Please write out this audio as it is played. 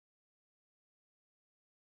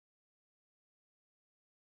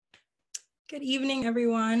Good evening,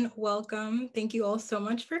 everyone. Welcome. Thank you all so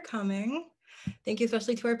much for coming. Thank you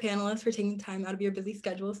especially to our panelists for taking time out of your busy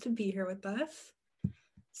schedules to be here with us.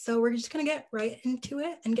 So we're just gonna get right into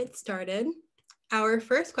it and get started. Our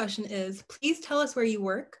first question is, please tell us where you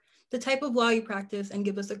work, the type of law you practice, and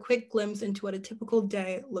give us a quick glimpse into what a typical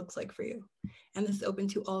day looks like for you. And this is open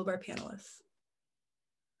to all of our panelists.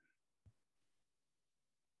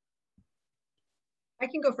 I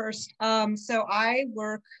can go first. So I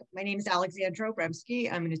work, my name is Alexandra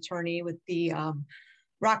Obremski. I'm an attorney with the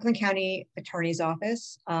Rockland County Attorney's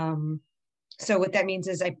Office. So what that means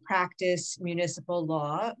is I practice municipal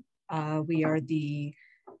law. We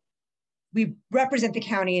represent the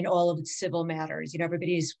county in all of its civil matters. You know,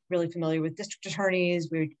 everybody's really familiar with district attorneys.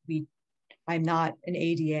 I'm not an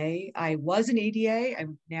ADA. I was an ADA.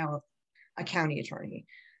 I'm now a county attorney.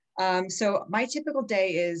 So my typical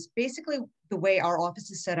day is basically the way our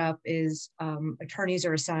office is set up is attorneys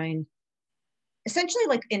are assigned essentially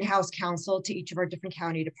like in-house counsel to each of our different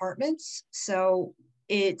county departments. So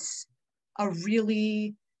it's a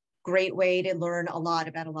really great way to learn a lot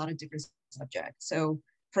about a lot of different subjects. So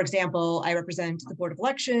for example, I represent the Board of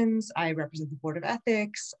Elections, I represent the Board of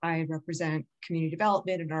Ethics, I represent community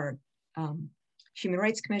development in our Human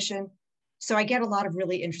Rights Commission. So I get a lot of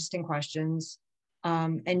really interesting questions.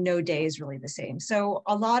 And no day is really the same. So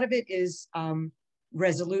a lot of it is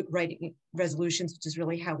writing resolutions, which is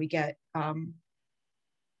really how we get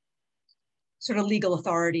sort of legal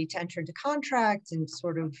authority to enter into contracts and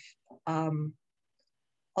sort of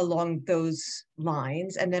along those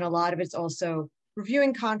lines. And then a lot of it's also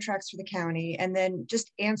reviewing contracts for the county and then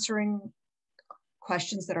just answering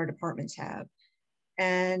questions that our departments have.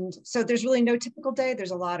 And so there's really no typical day. There's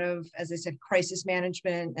a lot of, as I said, crisis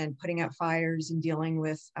management and putting out fires and dealing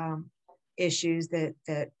with issues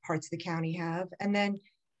that parts of the county have. And then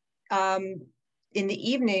in the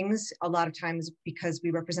evenings, a lot of times because we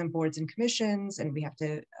represent boards and commissions and we have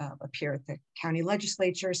to appear at the county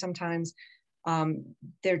legislature sometimes,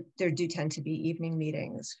 there do tend to be evening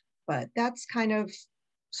meetings. But that's kind of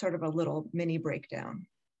sort of a little mini breakdown.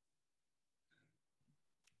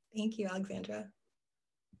 Thank you, Alexandra.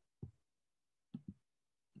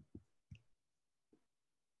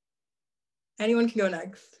 Anyone can go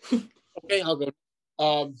next. Okay, I'll go.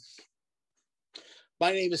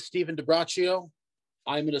 My name is Stephen DeBraccio.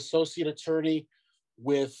 I'm an associate attorney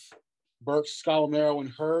with Burke, Scolamiero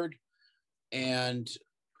Hurd, and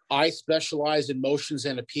I specialize in motions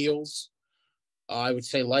and appeals. I would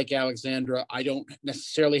say, like Alexandra, I don't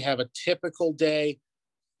necessarily have a typical day.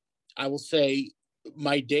 I will say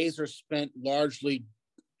my days are spent largely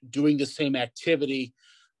doing the same activity,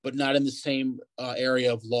 but not in the same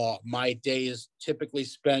area of law. My day is typically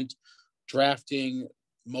spent drafting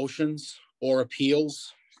motions or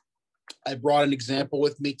appeals. I brought an example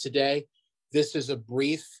with me today. This is a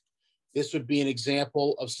brief. This would be an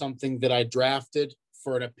example of something that I drafted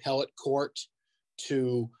for an appellate court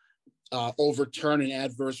to overturn an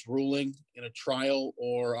adverse ruling in a trial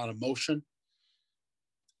or on a motion.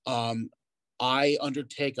 I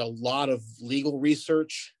undertake a lot of legal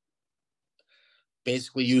research,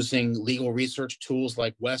 basically using legal research tools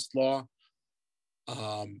like Westlaw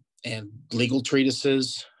and legal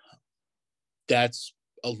treatises. That's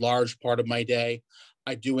a large part of my day.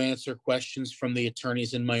 I do answer questions from the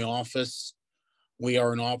attorneys in my office. We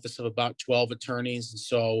are an office of about 12 attorneys, and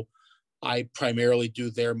so I primarily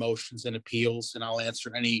do their motions and appeals, and I'll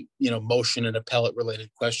answer any motion and appellate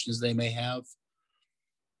related questions they may have.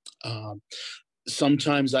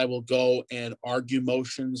 Sometimes I will go and argue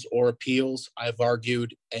motions or appeals. I've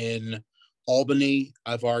argued in Albany,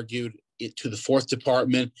 I've argued it to the 4th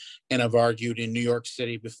Department, and I've argued in New York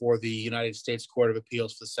City before the United States Court of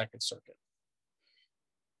Appeals for the 2nd Circuit.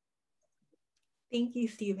 Thank you,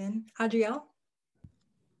 Stephen. Adriel?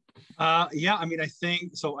 Yeah, I mean, I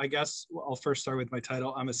think, so I guess I'll first start with my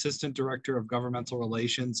title. I'm Assistant Director of Governmental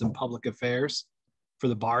Relations and Public Affairs for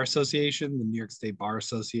the Bar Association, the New York State Bar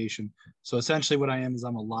Association. So essentially what I am is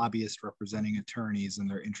I'm a lobbyist representing attorneys and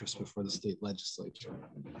their interests before the state legislature.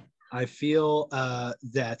 I feel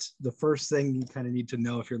that the first thing you kind of need to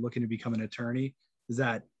know if you're looking to become an attorney is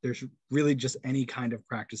that there's really just any kind of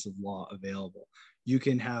practice of law available. You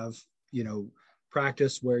can have,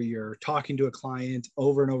 practice where you're talking to a client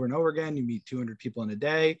over and over and over again. You meet 200 people in a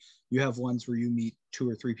day. You have ones where you meet 2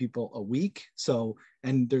 or 3 people a week. So,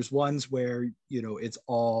 and there's ones where, it's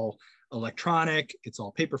all electronic, it's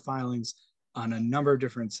all paper filings on a number of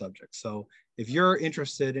different subjects. So if you're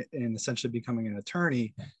interested in essentially becoming an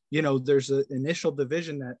attorney, there's an initial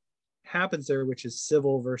division that happens there, which is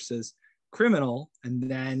civil versus criminal, and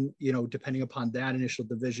then, you know, depending upon that initial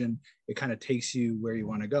division, it kind of takes you where you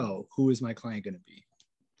want to go. Who is my client going to be?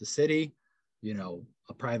 The city, you know,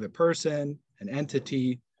 a private person, an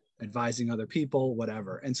entity, advising other people,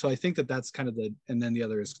 whatever. And so I think that that's kind of and then the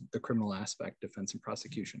other is the criminal aspect, defense and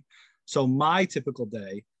prosecution. So my typical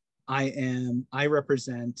day, I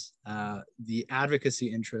represent the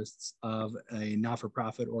advocacy interests of a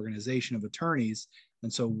not-for-profit organization of attorneys.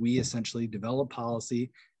 And so we essentially develop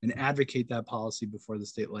policy and advocate that policy before the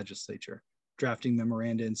state legislature, drafting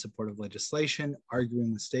memoranda in support of legislation,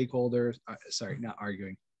 arguing with stakeholders,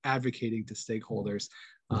 advocating to stakeholders,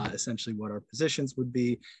 essentially what our positions would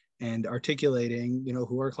be, and articulating, you know,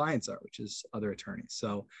 who our clients are, which is other attorneys.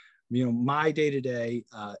 So, you know, my day-to-day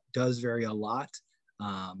does vary a lot.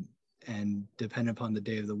 And depending upon the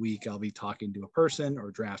day of the week, I'll be talking to a person or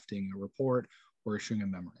drafting a report or issuing a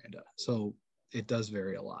memoranda. So it does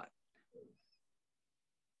vary a lot.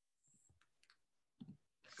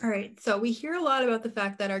 All right, so we hear a lot about the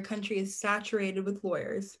fact that our country is saturated with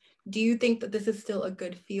lawyers. Do you think that this is still a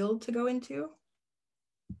good field to go into?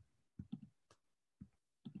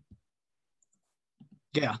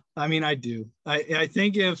 Yeah, I mean, I do. I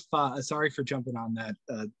think if, sorry for jumping on that,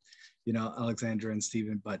 you know, Alexandra and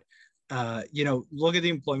Stephen, but, you know, look at the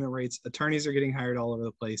employment rates. Attorneys are getting hired all over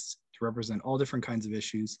the place to represent all different kinds of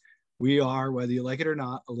issues. We are, whether you like it or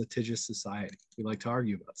not, a litigious society. We like to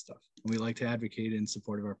argue about stuff, and we like to advocate in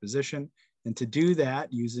support of our position. And to do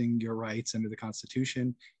that, using your rights under the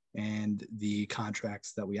Constitution and the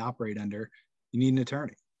contracts that we operate under, you need an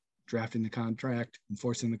attorney. Drafting the contract,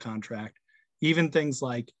 enforcing the contract, even things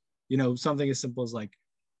like, you know, something as simple as like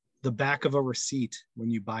the back of a receipt when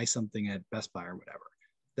you buy something at Best Buy or whatever.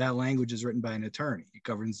 That language is written by an attorney. It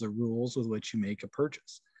governs the rules with which you make a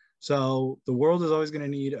purchase. So the world is always going to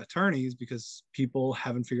need attorneys because people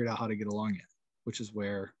haven't figured out how to get along yet, which is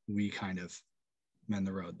where we kind of mend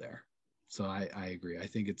the road there. So I agree. I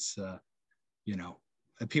think it's, you know,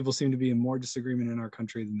 people seem to be in more disagreement in our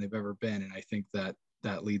country than they've ever been. And I think that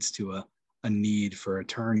that leads to a need for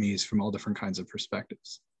attorneys from all different kinds of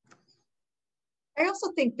perspectives. I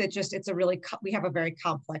also think that just we have a very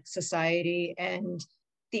complex society, and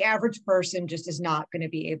the average person just is not going to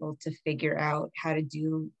be able to figure out how to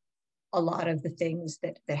do a lot of the things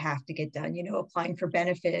that have to get done, you know, applying for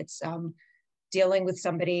benefits, dealing with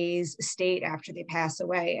somebody's estate after they pass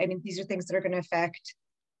away. I mean, these are things that are going to affect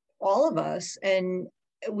all of us. And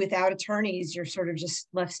without attorneys, you're sort of just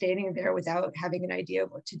left standing there without having an idea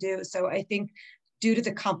of what to do. So I think due to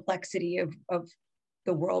the complexity of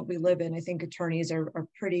the world we live in, I think attorneys are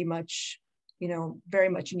pretty much, you know, very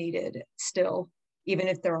much needed still, even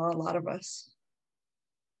if there are a lot of us.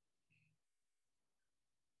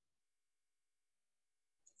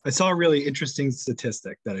 I saw a really interesting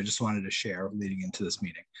statistic that I just wanted to share leading into this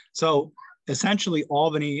meeting. So essentially,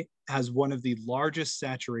 Albany has one of the largest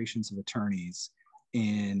saturations of attorneys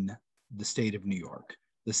in the state of New York.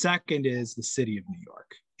 The second is the city of New York.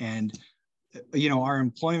 And, you know, our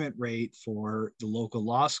employment rate for the local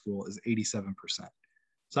law school is 87%.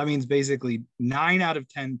 So that means basically 9 out of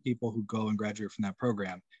 10 people who go and graduate from that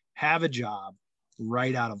program have a job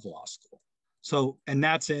right out of law school. So, and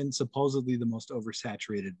that's in supposedly the most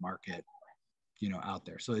oversaturated market, you know, out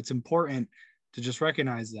there. So it's important to just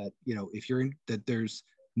recognize that, you know, if you're in, that there's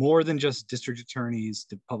more than just district attorneys,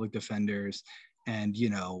 to public defenders, and,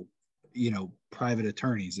 you know, private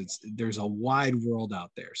attorneys. There's a wide world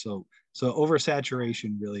out there. So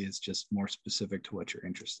oversaturation really is just more specific to what you're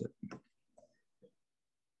interested in.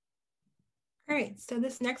 All right, so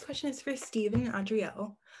this next question is for Stephen and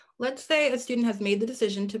Adriel. Let's say a student has made the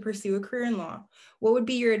decision to pursue a career in law. What would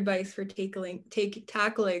be your advice for tackling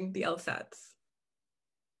the LSATs?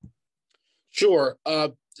 Sure.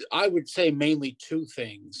 I would say mainly 2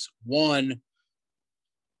 things. One,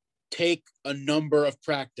 take a number of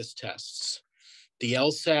practice tests. The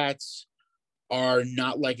LSATs are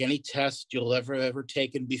not like any test you'll ever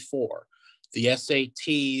taken before. The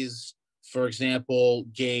SATs, for example,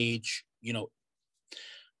 gauge, you know,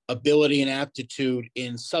 ability and aptitude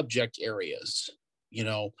in subject areas. You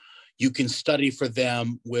know, you can study for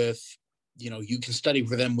them with,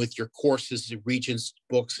 your courses, the Regents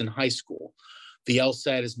books in high school. The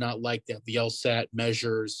LSAT is not like that. The LSAT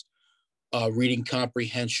measures reading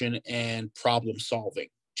comprehension and problem solving,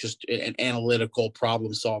 just an analytical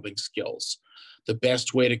problem solving skills. The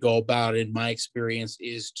best way to go about it, in my experience,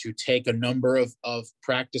 is to take a number of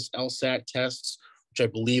practice LSAT tests, which I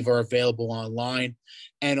believe are available online,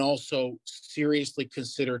 and also seriously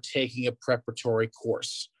consider taking a preparatory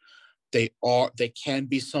course. They can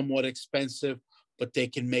be somewhat expensive, but they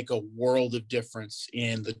can make a world of difference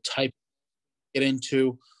in the type you get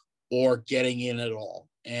into, or getting in at all.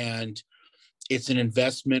 And it's an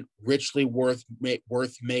investment richly worth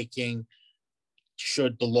making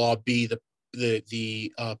should the law be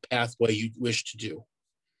the pathway you wish to do.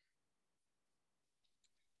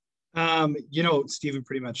 Stephen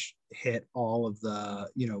pretty much hit all of the,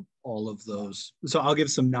 all of those. So I'll give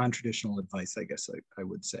some non-traditional advice, I guess I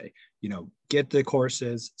would say, get the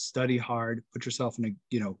courses, study hard, put yourself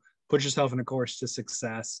in a course to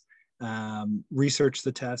success, research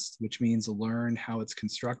the test, which means learn how it's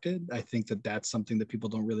constructed. I think that that's something that people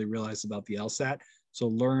don't really realize about the LSAT. So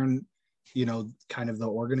learn, kind of the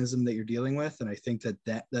organism that you're dealing with. And I think that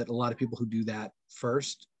a lot of people who do that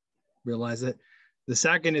first realize it. The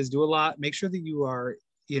second is do a lot, make sure that you are,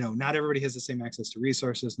 not everybody has the same access to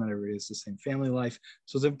resources, not everybody has the same family life.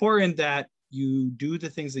 So it's important that you do the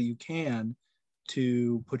things that you can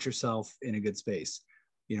to put yourself in a good space.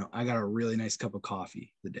 I got a really nice cup of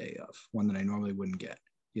coffee the day of, one that I normally wouldn't get,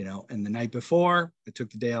 and the night before I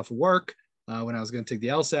took the day off of work. When I was going to take the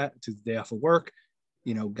LSAT, I took the day off of work,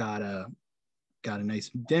 got a nice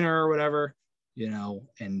dinner or whatever,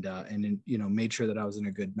 and made sure that I was in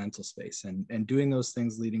a good mental space, and doing those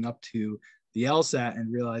things leading up to the LSAT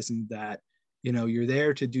and realizing that, you're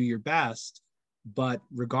there to do your best, but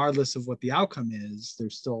regardless of what the outcome is,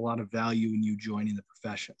 there's still a lot of value in you joining the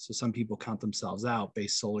profession. So some people count themselves out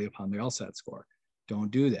based solely upon their LSAT score. Don't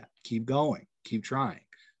do that. Keep going, keep trying.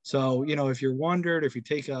 So, if you're wondered, if you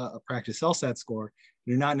take a practice LSAT score,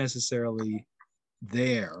 you're not necessarily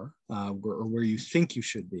there or where you think you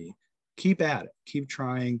should be, keep at it, keep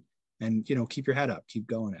trying, and keep your head up, keep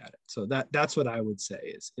going at it. So that's what I would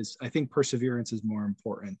say is I think perseverance is more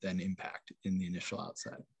important than impact in the initial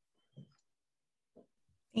outset.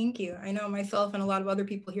 Thank you. I know myself and a lot of other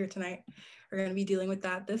people here tonight are going to be dealing with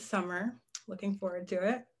that this summer. Looking forward to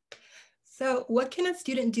it. So what can a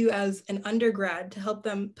student do as an undergrad to help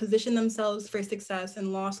them position themselves for success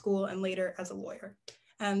in law school and later as a lawyer?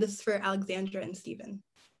 And this is for Alexandra and Stephen.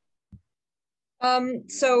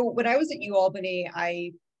 So when I was at UAlbany,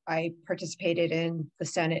 I participated in the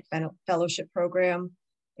Senate Fellowship Program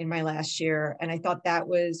in my last year. And I thought that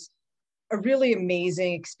was a really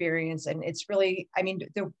amazing experience. And it's really,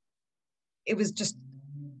 it was just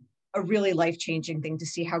a really life-changing thing to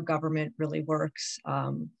see how government really works,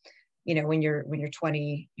 when you're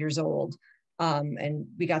 20 years old. And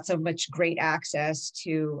we got so much great access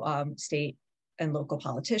to state and local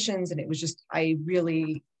politicians. And it was just, I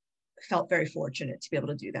really felt very fortunate to be able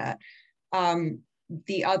to do that.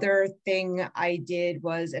 The other thing I did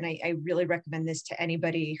was, and I really recommend this to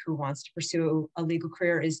anybody who wants to pursue a legal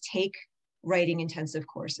career, is take writing intensive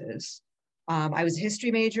courses. I was a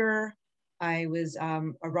history major. I was a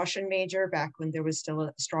Russian major back when there was still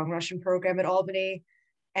a strong Russian program at Albany.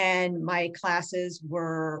 And my classes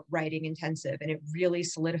were writing intensive, and it really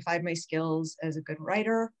solidified my skills as a good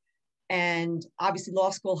writer. And obviously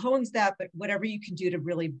law school hones that, but whatever you can do to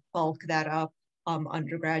really bulk that up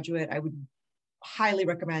undergraduate, I would highly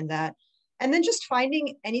recommend that. And then just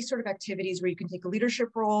finding any sort of activities where you can take a leadership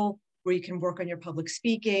role, where you can work on your public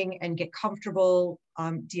speaking and get comfortable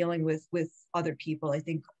dealing with other people. I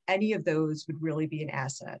think any of those would really be an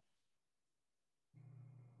asset.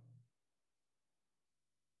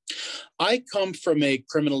 I come from a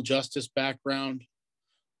criminal justice background.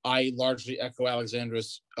 I largely echo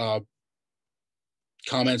Alexandra's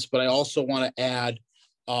comments, but I also want to add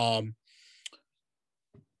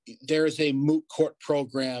there is a moot court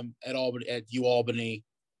program at UAlbany.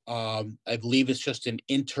 I believe it's just an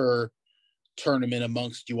inter-tournament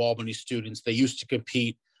amongst UAlbany students. They used to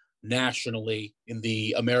compete nationally in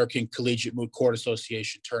the American Collegiate Moot Court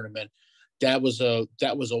Association tournament. That was a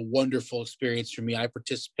wonderful experience for me. I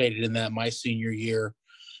participated in that my senior year,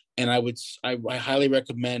 and I highly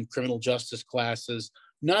recommend criminal justice classes.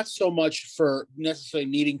 Not so much for necessarily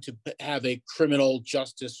needing to have a criminal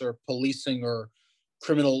justice or policing or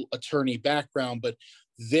criminal attorney background, but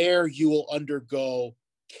there you will undergo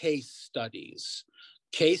case studies.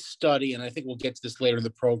 Case study, and I think we'll get to this later in the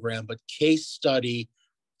program, but case study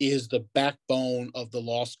is the backbone of the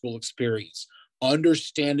law school experience.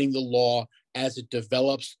 Understanding the law as it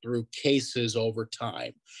develops through cases over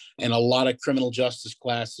time. And a lot of criminal justice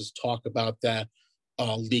classes talk about that,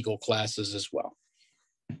 legal classes as well.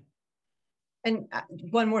 And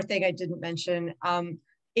one more thing I didn't mention,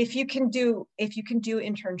 if you can do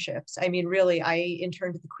internships. I mean, really, I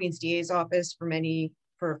interned at the Queen's DA's office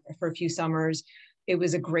for a few summers. It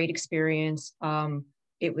was a great experience.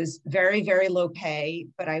 It was very, very low pay,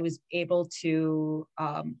 but I was able to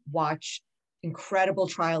watch incredible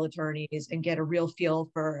trial attorneys and get a real feel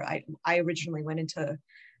for, I originally went into,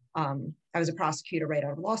 I was a prosecutor right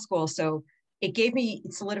out of law school. So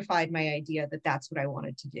it solidified my idea that that's what I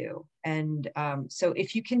wanted to do. And so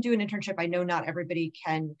if you can do an internship, I know not everybody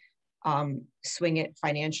can swing it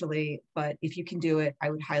financially, but if you can do it, I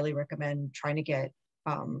would highly recommend trying to get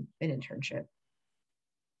an internship.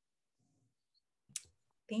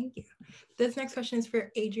 Thank you. This next question is for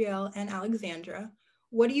Adriel and Alexandra.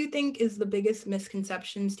 What do you think is the biggest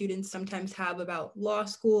misconception students sometimes have about law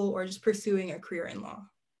school or just pursuing a career in law?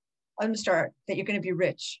 I'm going to start that you're going to be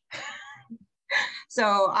rich.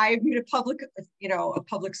 So I've been a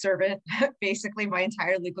public servant basically my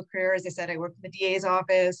entire legal career. As I said, I worked in the DA's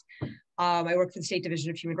office. I worked for the State Division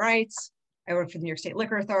of Human Rights. I worked for the New York State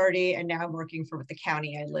Liquor Authority, and now I'm working for the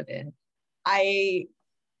county I live in. I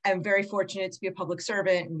am very fortunate to be a public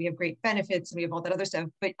servant, and we have great benefits and we have all that other stuff,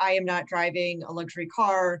 but I am not driving a luxury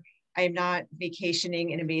car. I am not vacationing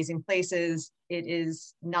in amazing places. It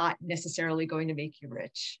is not necessarily going to make you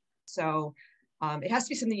rich. So it has to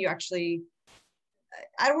be something you actually,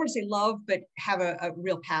 I don't want to say love, but have a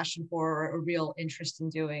real passion for, or a real interest in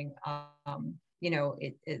doing.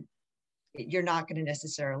 You're not going to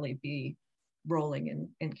necessarily be rolling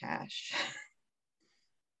in cash.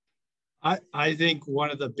 I think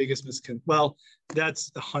one of the biggest well,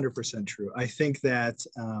 that's 100% true. I think that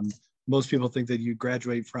most people think that you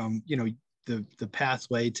graduate from, the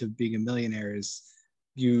pathway to being a millionaire is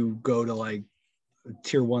you go to like a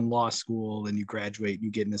tier 1 law school and you graduate and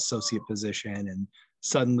you get an associate position and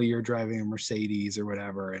suddenly you're driving a Mercedes or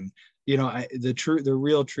whatever. And, the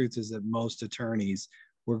real truth is that most attorneys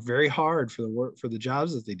work very hard for the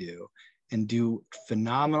jobs that they do and do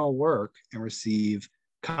phenomenal work and receive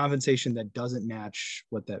compensation that doesn't match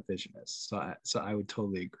what that vision is. So I would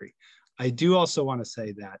totally agree. I do also want to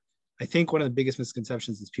say that I think one of the biggest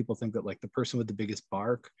misconceptions is people think that like the person with the biggest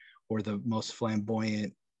bark or the most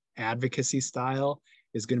flamboyant advocacy style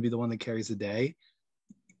is going to be the one that carries the day.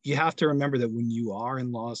 You have to remember that when you are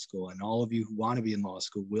in law school, and all of you who want to be in law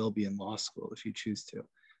school will be in law school if you choose to,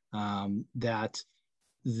 that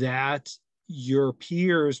your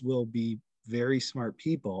peers will be very smart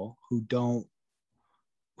people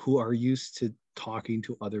who are used to talking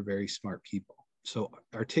to other very smart people. So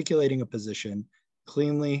articulating a position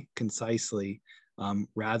cleanly, concisely,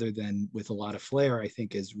 rather than with a lot of flair, I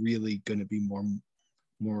think is really going to be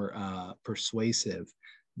more persuasive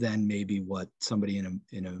than maybe what somebody in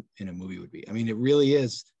a movie would be. I mean, it really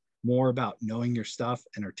is more about knowing your stuff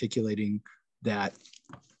and articulating that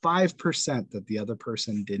 5% that the other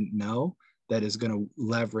person didn't know that is going to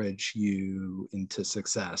leverage you into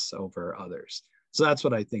success over others. So that's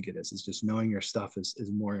what I think it is just knowing your stuff is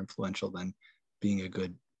more influential than being a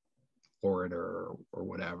good orator or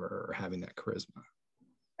whatever, or having that charisma.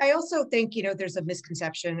 I also think, there's a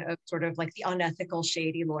misconception of sort of like the unethical,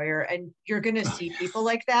 shady lawyer, and you're going to see people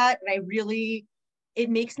like that. And it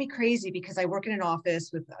makes me crazy because I work in an office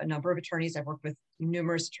with a number of attorneys. I've worked with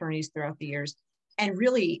numerous attorneys throughout the years. And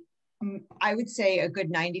really, I would say a good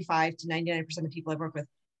 95 to 99% of people I've worked with,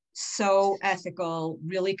 so ethical,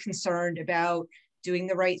 really concerned about doing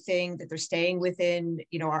the right thing, that they're staying within,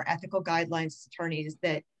 our ethical guidelines as attorneys,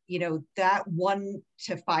 that, that 1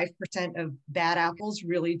 to 5% of bad apples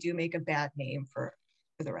really do make a bad name for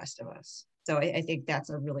the rest of us. So I think that's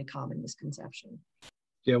a really common misconception.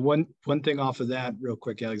 Yeah, one thing off of that real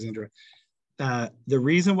quick, Alexandra, the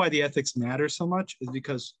reason why the ethics matter so much is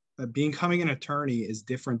because becoming an attorney is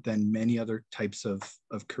different than many other types of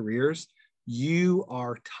careers. You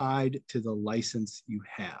are tied to the license you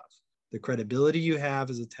have. The credibility you have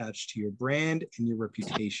is attached to your brand and your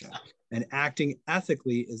reputation. And acting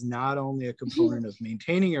ethically is not only a component of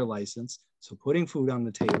maintaining your license, so putting food on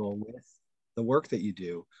the table with the work that you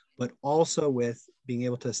do, but also with being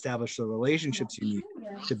able to establish the relationships you need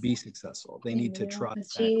to be successful. They need to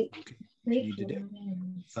trust that you need to do.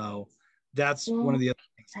 So that's one of the other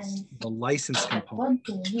things, the license component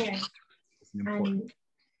is important.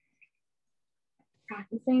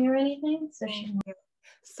 Practicing or anything.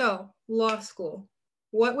 So law school,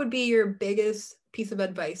 what would be your biggest piece of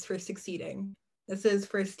advice for succeeding? This is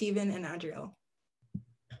for Stephen and Adriel.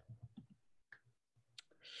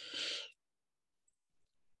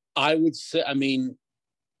 I would say,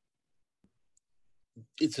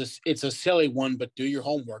 it's a silly one, but do your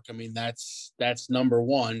homework. That's number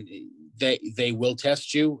one. They will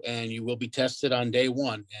test you, and you will be tested on day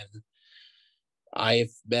one. And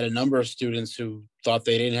I've met a number of students who thought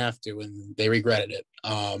they didn't have to, and they regretted it.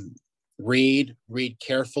 Read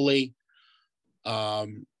carefully.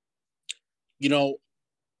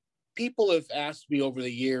 People have asked me over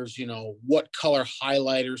the years, what color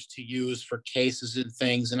highlighters to use for cases and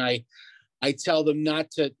things. And I tell them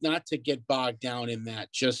not to get bogged down in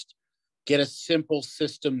that. Just get a simple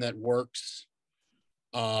system that works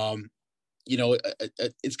You know,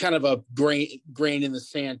 it's kind of a grain in the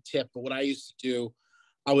sand tip, but what I used to do,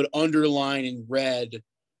 I would underline in red,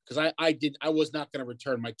 because I was not going to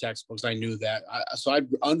return my textbooks. I knew that. So I'd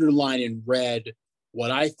underline in red what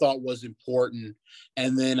I thought was important.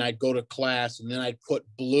 And then I'd go to class and then I'd put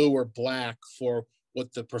blue or black for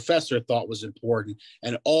what the professor thought was important.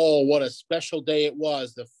 And oh, what a special day it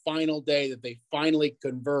was. The final day that they finally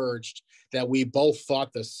converged, that we both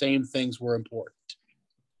thought the same things were important.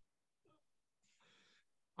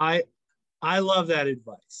 I love that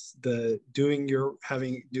advice. The doing your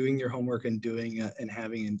homework and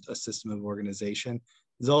having a system of organization.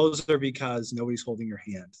 Those are because nobody's holding your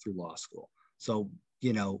hand through law school. So,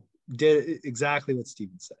 you know, did exactly what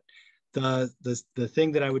Stephen said. The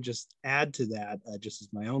thing that I would just add to that, just as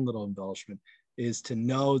my own little embellishment, is to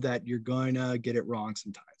know that you're going to get it wrong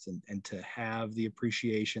sometimes, and to have the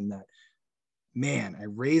appreciation that, man, I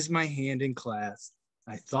raised my hand in class.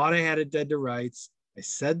 I thought I had it dead to rights. I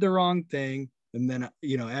said the wrong thing, and then,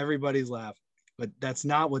 you know, everybody's laughing. But that's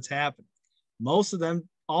not what's happening. Most of them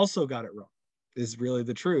also got it wrong, is really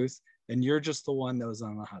the truth. And you're just the one that was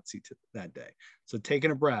on the hot seat that day. So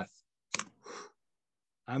taking a breath.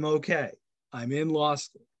 I'm okay. I'm in law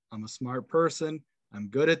school. I'm a smart person. I'm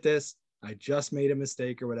good at this. I just made a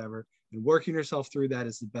mistake or whatever. And working yourself through that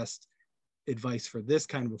is the best advice for this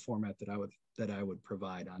kind of a format that I would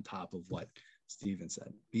provide, on top of what Stephen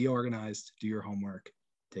said. Be organized, do your homework,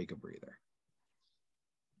 take a breather.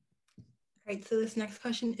 All right, so this next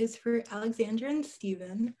question is for Alexandra and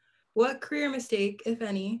Stephen. What career mistake, if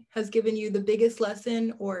any, has given you the biggest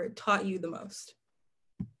lesson or taught you the most?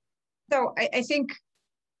 So I think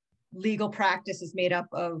legal practice is made up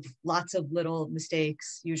of lots of little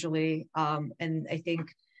mistakes usually. And I think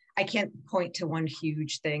I can't point to one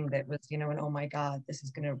huge thing that was, you know, an, oh my God, this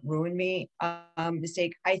is going to ruin me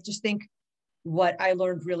mistake. I just think what I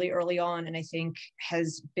learned really early on, and I think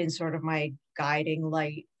has been sort of my guiding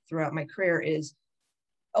light throughout my career, is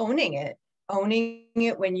owning it. Owning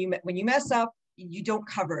it when you mess up, you don't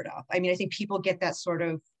cover it up. I mean, I think people get that sort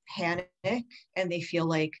of panic and they feel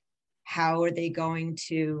like, how are they going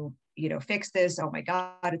to, you know, fix this? Oh my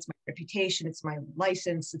God, it's my reputation, it's my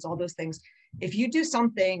license, it's all those things. If you do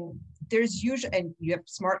something, there's usually, and you have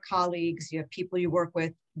smart colleagues, you have people you work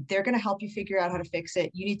with, they're going to help you figure out how to fix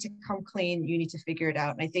it. You need to come clean, you need to figure it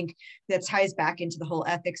out. And I think that ties back into the whole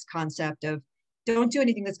ethics concept of, don't do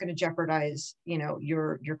anything that's going to jeopardize, you know,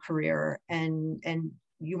 your career, and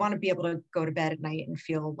you want to be able to go to bed at night and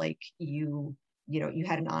feel like you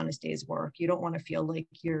had an honest day's work. You don't want to feel like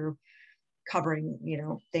you're covering, you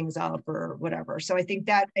know, things up or whatever. So I think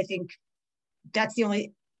that's the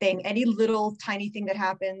only thing. Any little tiny thing that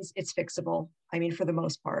happens, it's fixable. I mean, for the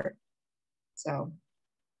most part. So.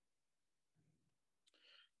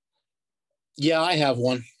 Yeah, I have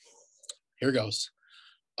one. Here goes.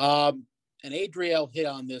 And Adriel hit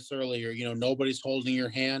on this earlier, you know, nobody's holding your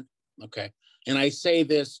hand. Okay. And I say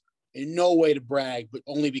this in no way to brag, but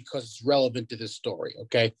only because it's relevant to this story.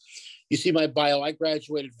 Okay. You see my bio, I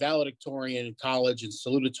graduated valedictorian in college and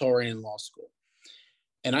salutatorian in law school.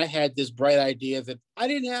 And I had this bright idea that I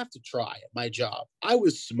didn't have to try at my job. I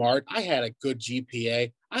was smart. I had a good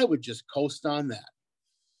GPA. I would just coast on that.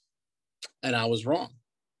 And I was wrong.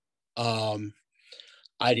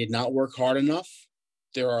 I did not work hard enough.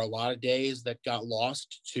 There are a lot of days that got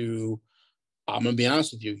lost to, I'm going to be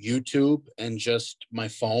honest with you, YouTube and just my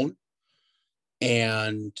phone.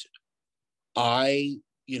 And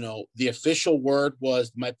the official word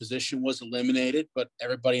was my position was eliminated, but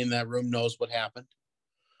everybody in that room knows what happened.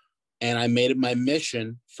 And I made it my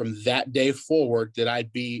mission from that day forward that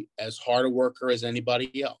I'd be as hard a worker as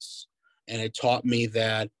anybody else. And it taught me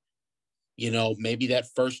that, you know, maybe after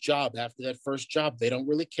that first job, they don't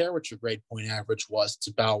really care what your grade point average was. It's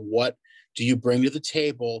about what do you bring to the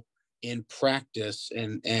table in practice,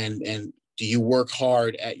 and do you work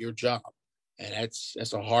hard at your job? And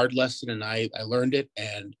that's a hard lesson, and I learned it,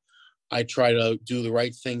 and I try to do the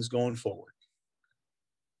right things going forward.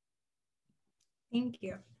 Thank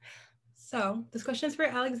you. So this question is for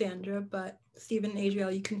Alexandra, but Stephen and Adriel,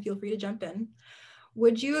 you can feel free to jump in.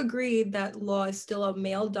 Would you agree that law is still a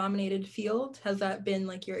male-dominated field? Has that been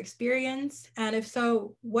like your experience? And if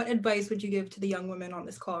so, what advice would you give to the young women on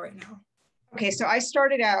this call right now? Okay, so I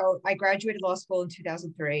graduated law school in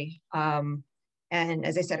 2003. And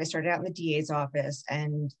as I said, I started out in the DA's office,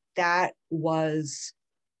 and that was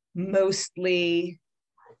mostly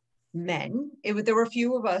men. There were a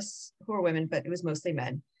few of us who were women, but it was mostly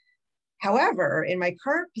men. However, in my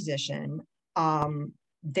current position, I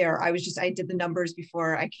did the numbers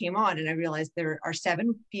before I came on, and I realized there are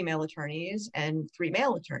 7 female attorneys and 3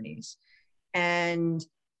 male attorneys. And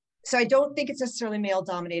so I don't think it's necessarily male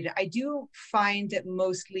dominated. I do find that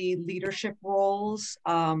mostly leadership roles,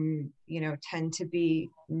 tend to be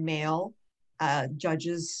male.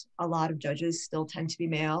 Judges, a lot of judges still tend to be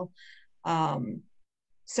male.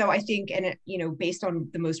 So I think, and based on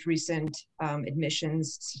the most recent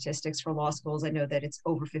admissions statistics for law schools, I know that it's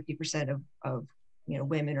over 50% of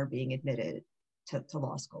women are being admitted to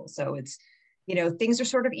law school. So it's, things are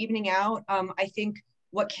sort of evening out. I think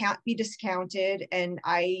what can't be discounted, and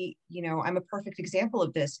I'm a perfect example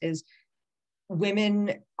of this, is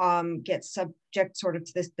women get subject sort of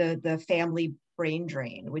to this, the family brain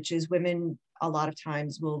drain, which is women a lot of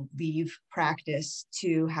times will leave practice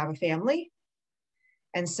to have a family.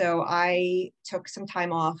 And so I took some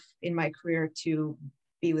time off in my career to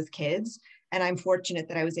be with kids. And I'm fortunate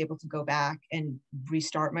that I was able to go back and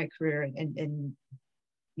restart my career and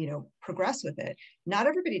progress with it. Not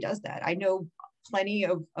everybody does that. I know plenty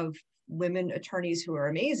of women attorneys who are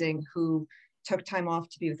amazing, who took time off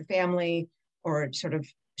to be with the family or sort of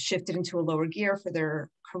shifted into a lower gear for their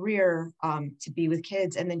career to be with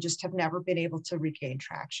kids, and then just have never been able to regain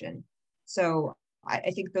traction. So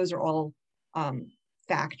I think those are all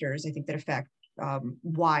factors, I think, that affect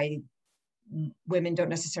why women don't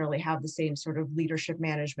necessarily have the same sort of leadership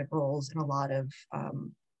management roles in a lot of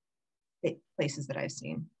places that I've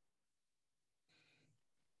seen.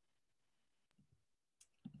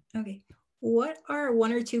 Okay. What are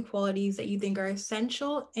one or two qualities that you think are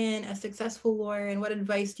essential in a successful lawyer, and what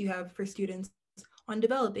advice do you have for students on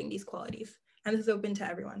developing these qualities? And this is open to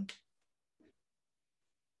everyone.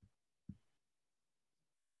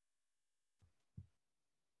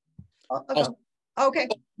 Okay,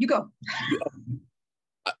 you go.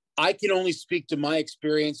 I can only speak to my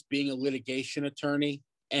experience being a litigation attorney.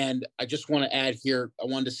 And I just want to add here, I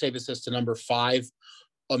wanted to say this as to number 5.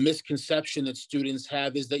 A misconception that students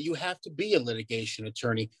have is that you have to be a litigation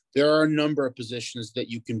attorney. There are a number of positions that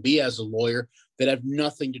you can be as a lawyer that have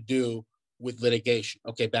nothing to do with litigation.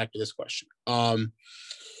 Okay, back to this question.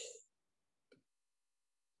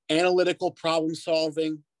 Analytical problem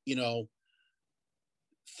solving,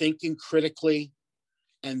 thinking critically,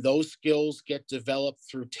 and those skills get developed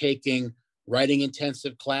through taking writing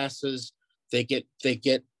intensive classes. They get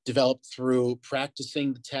developed through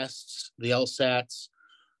practicing the tests, the LSATs,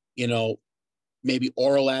 maybe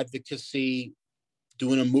oral advocacy,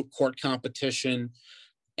 doing a moot court competition,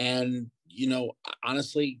 and,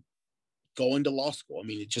 honestly, going to law school. I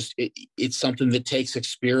mean, it's something that takes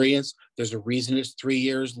experience. There's a reason it's 3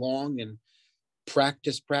 years long, and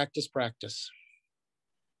practice, practice, practice.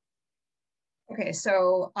 Okay,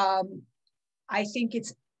 so I think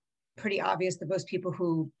it's pretty obvious that most people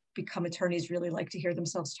who become attorneys really like to hear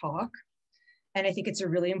themselves talk. And I think it's a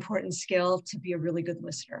really important skill to be a really good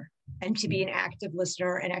listener and to be an active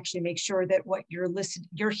listener and actually make sure that what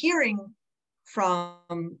you're hearing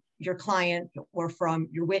from your client or from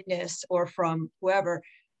your witness or from whoever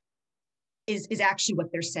is actually what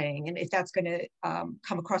they're saying. And if that's going to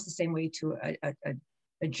come across the same way to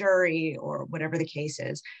a jury or whatever the case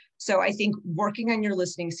is. So I think working on your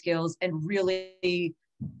listening skills and really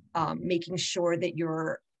making sure that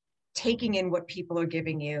you're taking in what people are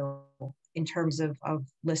giving you in terms of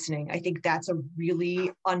listening. I think that's a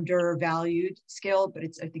really undervalued skill, but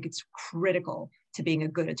I think it's critical to being a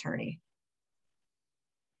good attorney.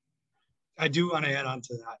 I do want to add on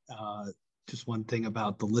to that just one thing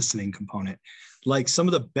about the listening component. Like, some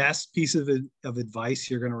of the best pieces of advice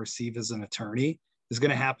you're going to receive as an attorney is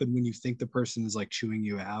going to happen when you think the person is like chewing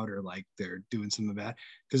you out or like they're doing something bad.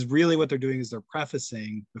 Because really what they're doing is they're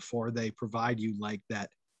prefacing before they provide you like that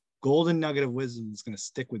golden nugget of wisdom that's going to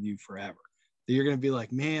stick with you forever. That you're going to be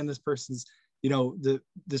like, man, this person's,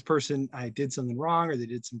 this person, I did something wrong, or they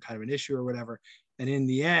did some kind of an issue or whatever. And in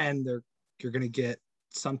the end, you're going to get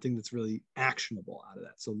something that's really actionable out of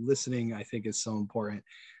that. So listening, I think, is so important.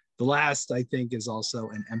 The last, I think, is also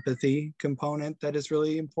an empathy component that is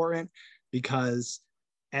really important, because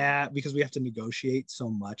we have to negotiate so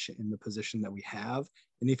much in the position that we have.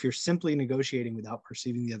 And if you're simply negotiating without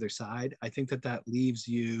perceiving the other side, I think that leaves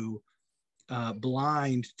you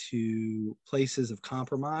blind to places of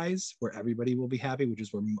compromise where everybody will be happy,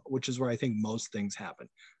 which is where I think most things happen.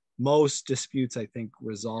 Most disputes, I think,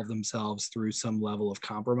 resolve themselves through some level of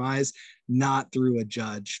compromise, not through a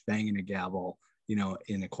judge banging a gavel,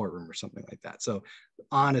 in a courtroom or something like that. So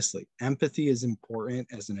honestly, empathy is important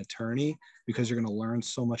as an attorney, because you're going to learn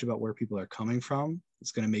so much about where people are coming from.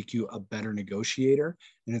 It's going to make you a better negotiator,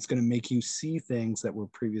 and it's going to make you see things that were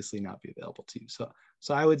previously not be available to you. So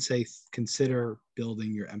I would say consider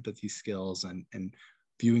building your empathy skills and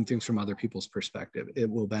viewing things from other people's perspective. It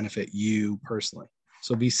will benefit you personally.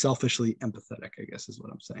 So be selfishly empathetic, I guess is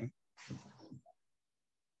what I'm saying.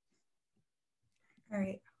 All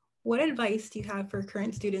right. What advice do you have for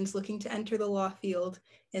current students looking to enter the law field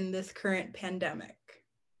in this current pandemic?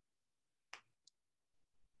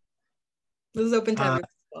 This is open to everyone as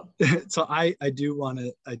well. So I do want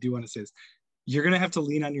to say this. You're going to have to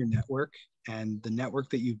lean on your network, and the network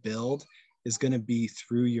that you build is going to be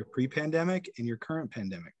through your pre-pandemic and your current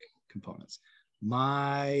pandemic components.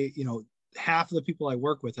 Half of the people I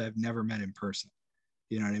work with, I've never met in person.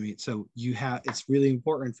 You know what I mean? So it's really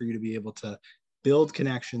important for you to be able to build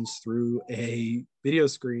connections through a video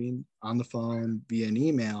screen, on the phone, via an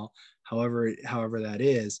email, however that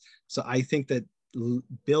is. So I think that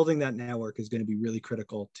building that network is going to be really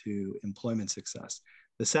critical to employment success.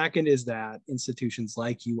 The second is that institutions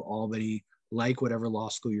like UAlbany, like whatever law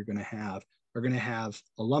school you're going to have, are going to have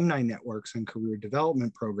alumni networks and career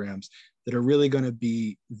development programs that are really going to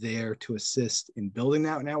be there to assist in building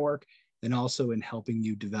that network and also in helping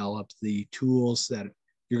you develop the tools that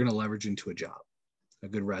you're going to leverage into a job, a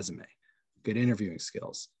good resume, good interviewing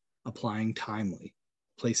skills, applying timely,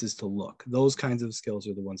 places to look. Those kinds of skills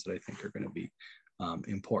are the ones that I think are going to be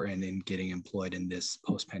important in getting employed in this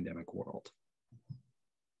post-pandemic world.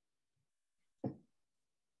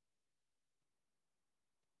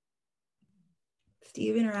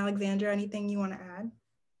 Stephen or Alexandra, anything you want to add?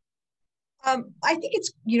 I think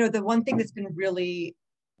it's, the one thing that's been really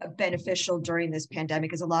beneficial during this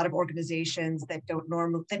pandemic is a lot of organizations that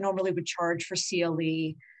normally would charge for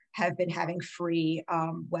CLE have been having free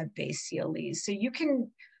web-based CLEs. So you can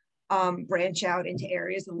branch out into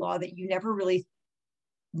areas of the law that you never really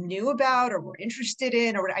knew about or were interested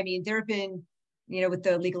in. There have been, with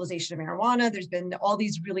the legalization of marijuana, there's been all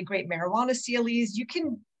these really great marijuana CLEs. You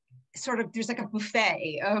can there's like a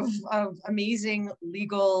buffet of amazing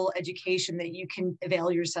legal education that you can avail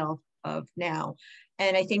yourself of now.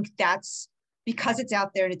 And I think that's because it's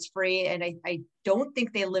out there and it's free. And I don't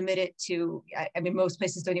think they limit it to, most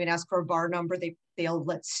places don't even ask for a bar number. They'll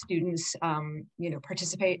let students,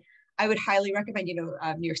 participate. I would highly recommend, New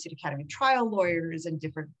York State Academy of Trial Lawyers and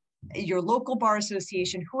your local bar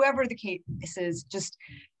association, whoever the case is, just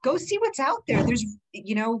go see what's out there. There's,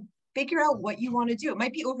 figure out what you want to do. It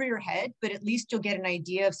might be over your head, but at least you'll get an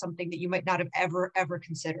idea of something that you might not have ever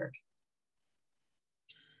considered.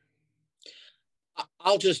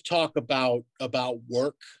 I'll just talk about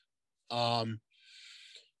work,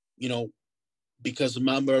 because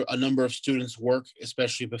a number of students work,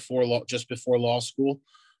 especially just before law school.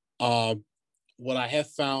 What I have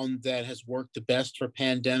found that has worked the best for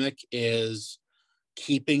pandemic is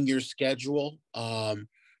keeping your schedule,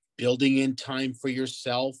 building in time for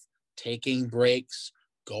yourself, taking breaks,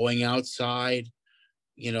 going outside,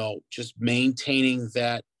 just maintaining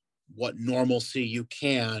that what normalcy you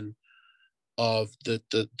can of the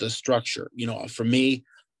structure. For me,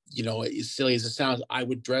 as silly as it sounds, I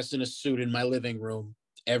would dress in a suit in my living room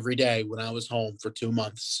every day when I was home for 2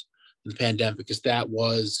 months in the pandemic, because that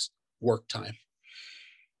was work time.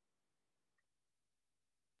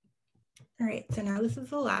 All right, so now this is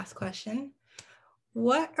the last question.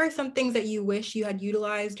 What are some things that you wish you had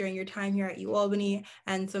utilized during your time here at UAlbany,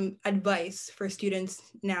 and some advice for students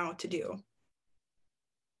now to do?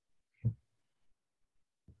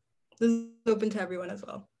 This is open to everyone as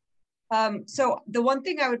well. So the one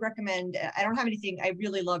thing I would recommend, I don't have anything, I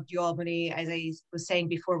really loved UAlbany. As I was saying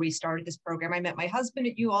before we started this program, I met my husband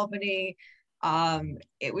at UAlbany.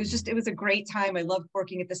 It was a great time. I loved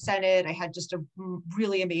working at the Senate. I had just a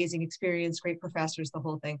really amazing experience, great professors, the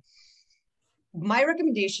whole thing. My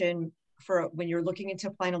recommendation for when you're looking into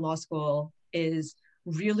applying to law school is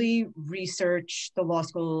really research the law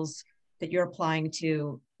schools that you're applying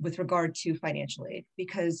to with regard to financial aid,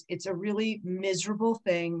 because it's a really miserable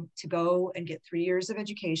thing to go and get 3 years of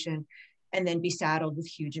education and then be saddled with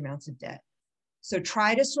huge amounts of debt. So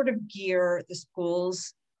try to sort of gear the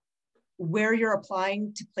schools where you're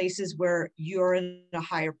applying to places where you're in a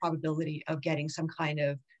higher probability of getting some kind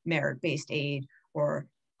of merit-based aid or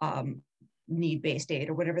need-based aid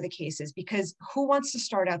or whatever the case is, because who wants to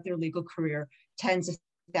start out their legal career tens of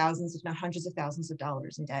thousands, if not hundreds of thousands of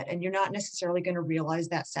dollars in debt? And you're not necessarily going to realize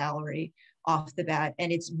that salary off the bat.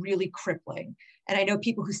 And it's really crippling. And I know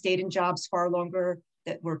people who stayed in jobs far longer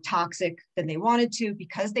that were toxic than they wanted to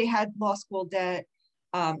because they had law school debt.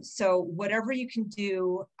 So whatever you can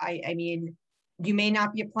do, I mean, you may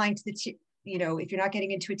not be applying to if you're not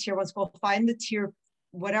getting into a tier 1 school, find the tier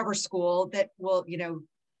whatever school that will,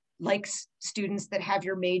 likes students that have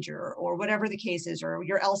your major or whatever the case is, or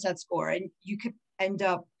your LSAT score. And you could end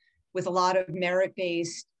up with a lot of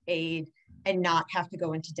merit-based aid and not have to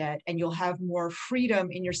go into debt. And you'll have more freedom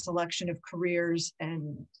in your selection of careers.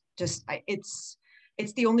 And just, it's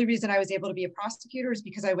the only reason I was able to be a prosecutor is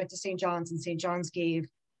because I went to St. John's, and St. John's gave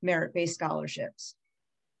merit-based scholarships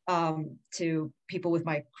to people with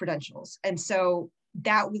my credentials. And so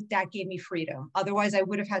that gave me freedom. Otherwise, I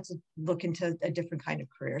would have had to look into a different kind of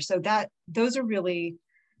career. So those are really,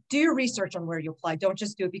 do your research on where you apply. Don't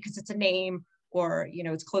just do it because it's a name, or, you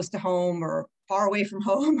know, it's close to home or far away from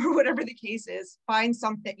home, or whatever the case is. Find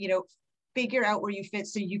something, you know, figure out where you fit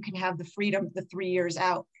so you can have the freedom, the 3 years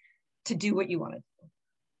out, to do what you want to do.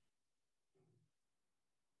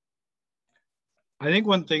 I think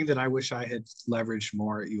one thing that I wish I had leveraged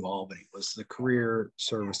more at UAlbany was the career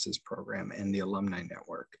services program and the alumni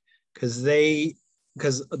network, because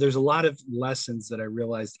there's a lot of lessons that I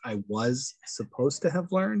realized I was supposed to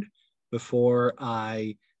have learned before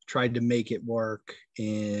I tried to make it work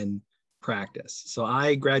in practice. So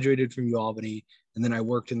I graduated from UAlbany, and then I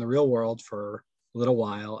worked in the real world for a little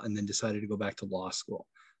while, and then decided to go back to law school.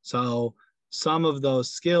 So some of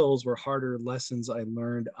those skills were harder lessons I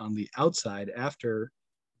learned on the outside after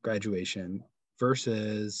graduation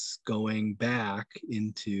versus going back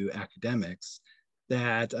into academics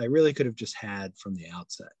that I really could have just had from the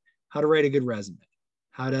outset. How to write a good resume,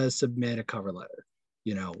 how to submit a cover letter,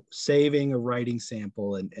 you know, saving a writing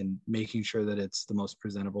sample and making sure that it's the most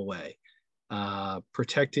presentable way,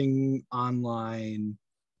 protecting online,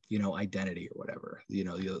 you know, identity or whatever, you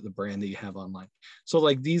know, the brand that you have online. So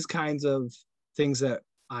like these kinds of things that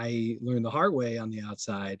I learned the hard way on the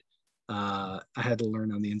outside, I had to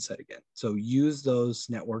learn on the inside again. So use those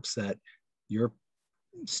networks that your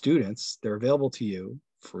students, they're available to you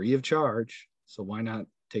free of charge. So why not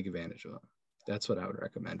take advantage of them? That's what I would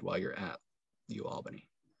recommend while you're at UAlbany.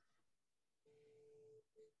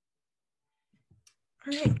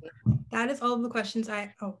 All right, that is all of the questions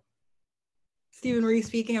Stephen, were you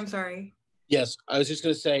speaking? I'm sorry. Yes, I was just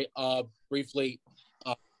going to say briefly,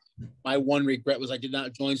 my one regret was I did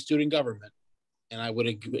not join student government, and I would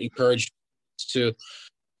encourage to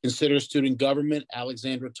consider student government.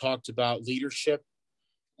 Alexandra talked about leadership,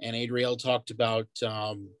 and Adriel talked about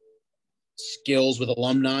skills with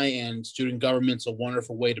alumni, and student government's a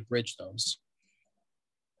wonderful way to bridge those.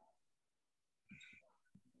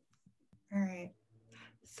 All right.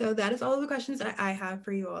 So that is all of the questions that I have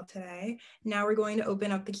for you all today. Now we're going to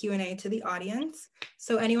open up the Q&A to the audience.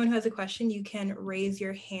 So anyone who has a question, you can raise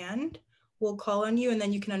your hand. We'll call on you, and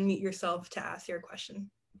then you can unmute yourself to ask your question.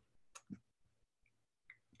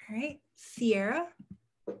 All right, Sierra.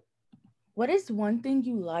 What is one thing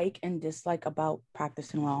you like and dislike about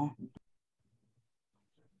practicing law?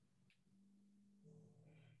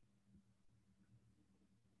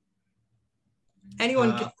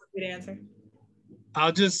 Anyone can answer.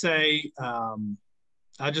 I'll just say one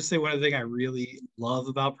of the things I really love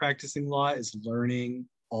about practicing law is learning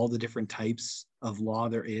all the different types of law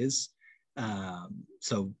there is.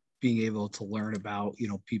 So being able to learn about, you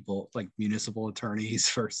know, people like municipal attorneys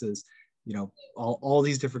versus, you know, all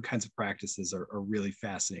these different kinds of practices are really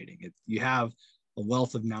fascinating. You have a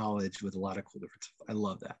wealth of knowledge with a lot of cool different stuff. I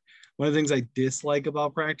love that. One of the things I dislike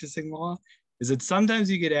about practicing law is that sometimes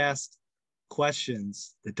you get asked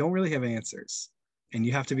questions that don't really have answers, and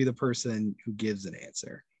you have to be the person who gives an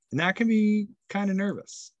answer. And that can be kind of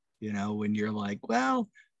nervous, you know, when you're like, well,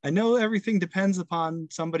 I know everything depends upon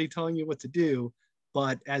somebody telling you what to do,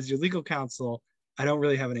 but as your legal counsel, I don't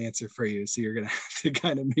really have an answer for you. So you're going to have to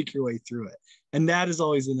kind of make your way through it. And that is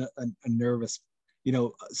always a nervous, you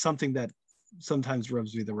know, something that sometimes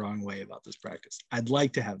rubs me the wrong way about this practice. I'd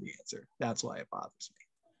like to have the answer. That's why it bothers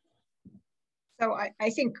me. So I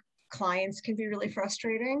think clients can be really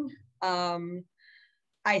frustrating.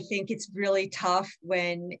 I think it's really tough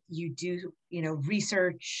when you do, you know,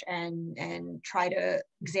 research and try to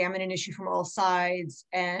examine an issue from all sides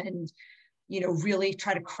and, you know, really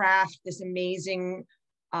try to craft this amazing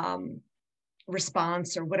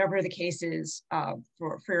response or whatever the case is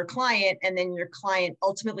for your client. And then your client,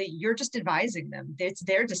 ultimately, you're just advising them. It's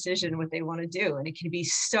their decision what they want to do. And it can be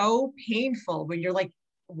so painful when you're like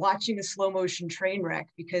watching a slow motion train wreck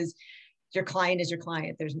because your client is your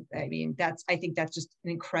client. I think that's just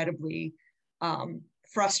an incredibly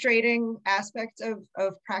frustrating aspect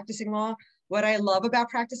of practicing law. What I love about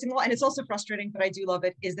practicing law, and it's also frustrating, but I do love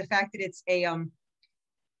it, is the fact that it's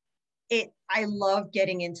I love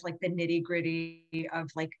getting into like the nitty gritty of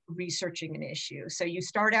like researching an issue. So you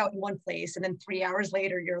start out in one place and then 3 hours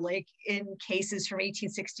later, you're like in cases from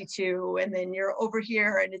 1862 and then you're over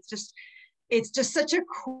here. And it's just such a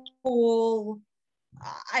cool,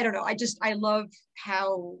 I don't know. I love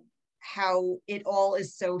how how it all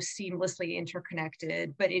is so seamlessly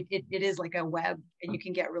interconnected, but it is like a web and you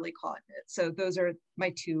can get really caught in it. So those are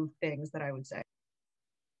my two things that I would say.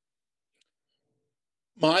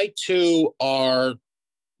 My two are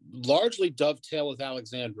largely dovetail with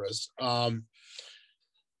Alexandra's.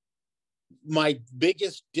 My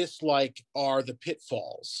biggest dislike are the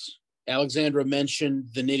pitfalls. Alexandra mentioned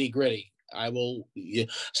the nitty gritty.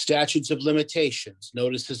 Statutes of limitations,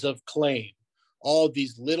 notices of claim, all of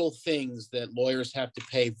these little things that lawyers have to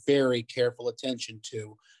pay very careful attention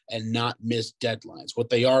to and not miss deadlines. What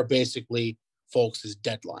they are basically, folks, is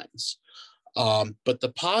deadlines. But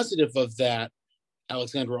the positive of that,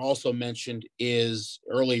 Alexandra also mentioned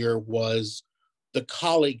earlier, was the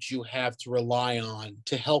colleagues you have to rely on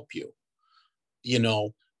to help you. You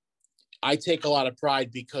know, I take a lot of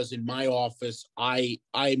pride because in my office,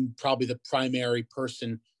 I'm probably the primary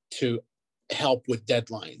person to help with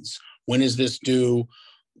deadlines. When is this due?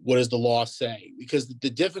 What does the law say? Because the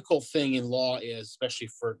difficult thing in law is, especially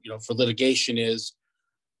for litigation, is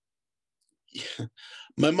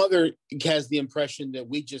my mother has the impression that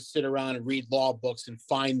we just sit around and read law books and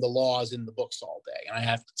find the laws in the books all day. And I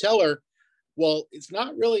have to tell her, well, it's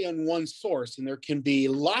not really on one source, and there can be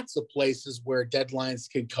lots of places where deadlines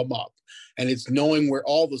can come up. And it's knowing where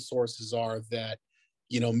all the sources are that,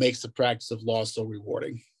 makes the practice of law so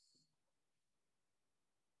rewarding.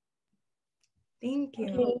 Thank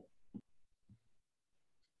you.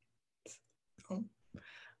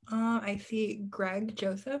 I see Greg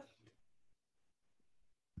Joseph.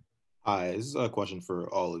 Hi, this is a question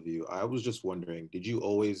for all of you. I was just wondering, did you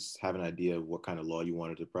always have an idea of what kind of law you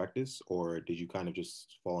wanted to practice, or did you kind of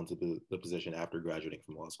just fall into the position after graduating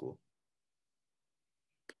from law school?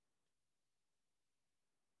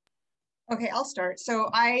 Okay, I'll start. So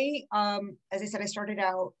I, as I said, I started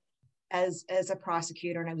out as a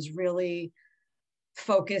prosecutor, and I was really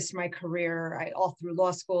focused my career. All through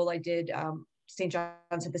law school, I did St.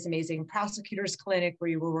 John's had this amazing prosecutors clinic where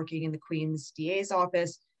you were working in the Queen's DA's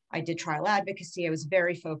office. I did trial advocacy. I was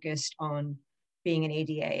very focused on being an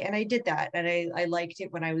ADA, and I did that, and I liked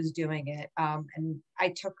it when I was doing it. And I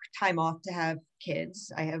took time off to have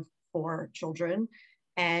kids. I have 4 children,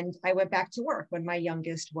 and I went back to work when my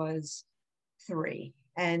youngest was 3.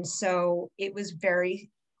 And so it was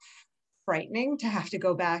very frightening to have to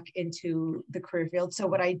go back into the career field. So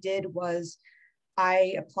what I did was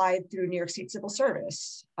I applied through New York State Civil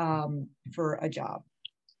Service for a job.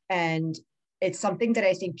 And it's something that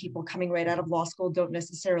I think people coming right out of law school don't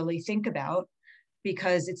necessarily think about,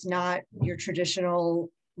 because it's not your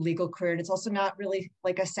traditional legal career. And it's also not really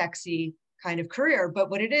like a sexy kind of career.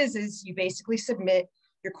 But what it is you basically submit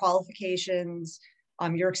your qualifications,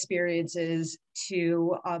 your experiences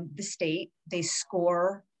to the state. They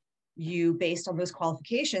score you based on those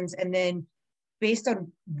qualifications. And then based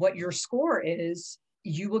on what your score is,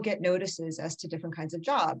 you will get notices as to different kinds of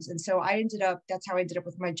jobs. And so that's how I ended up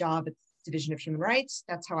with my job at the Division of Human Rights.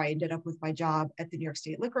 That's how I ended up with my job at the New York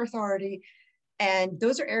State Liquor Authority. And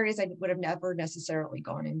those are areas I would have never necessarily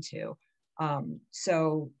gone into.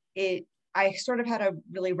 I sort of had a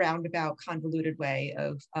really roundabout, convoluted way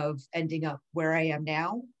of ending up where I am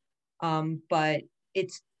now. But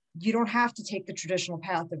you don't have to take the traditional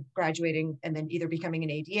path of graduating and then either becoming an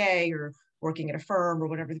ADA or working at a firm or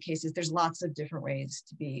whatever the case is. There's lots of different ways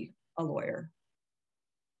to be a lawyer.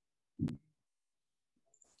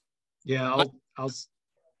 Yeah, what I was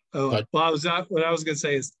going to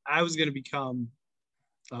say is I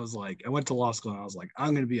went to law school and I was like, I'm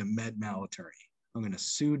going to be a med mal attorney. I'm going to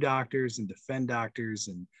sue doctors and defend doctors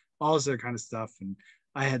and all this other kind of stuff. And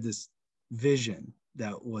I had this vision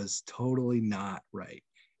that was totally not right.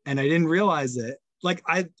 And I didn't realize it. Like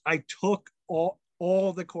I took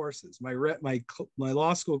all the courses, my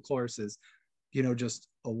law school courses, just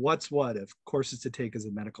a what's what of courses to take as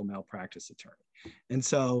a medical malpractice attorney. And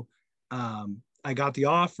so I got the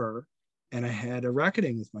offer, and I had a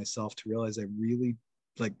reckoning with myself to realize I really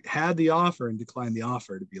had the offer and declined the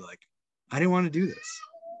offer, to be like, I didn't want to do this.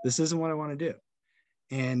 This isn't what I want to do.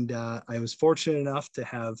 And I was fortunate enough to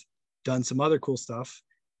have done some other cool stuff.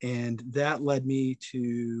 And that led me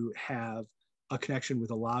to have a connection with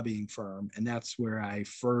a lobbying firm. And that's where I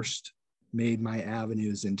first made my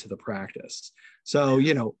avenues into the practice. So,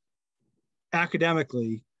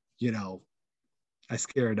 academically, I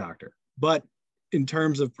scare a doctor. But in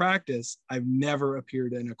terms of practice, I've never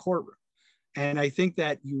appeared in a courtroom. And I think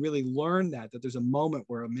that you really learn that there's a moment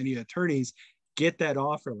where many attorneys get that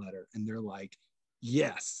offer letter and they're like,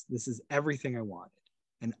 yes, this is everything I wanted.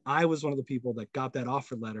 And I was one of the people that got that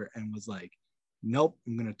offer letter and was like, nope,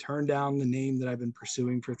 I'm going to turn down the name that I've been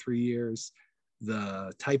pursuing for 3 years.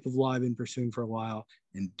 the type of law I've been pursuing for a while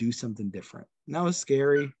and do something different. And that was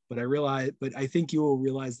scary, but I think you will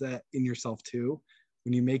realize that in yourself too,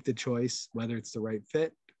 when you make the choice, whether it's the right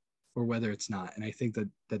fit or whether it's not. And I think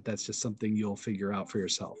that's just something you'll figure out for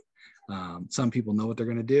yourself. Some people know what they're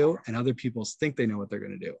going to do, and other people think they know what they're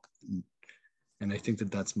going to do. And I think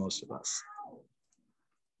that's most of us.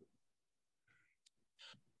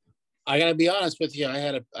 I got to be honest with you. I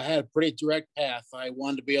had a pretty direct path. I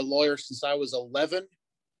wanted to be a lawyer since I was 11.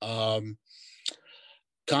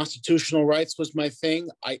 Constitutional rights was my thing.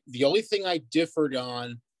 The only thing I differed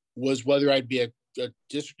on was whether I'd be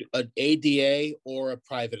an ADA or a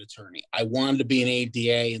private attorney. I wanted to be an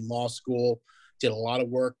ADA in law school, did a lot of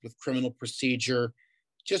work with criminal procedure,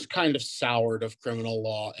 just kind of soured of criminal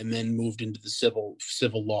law, and then moved into the civil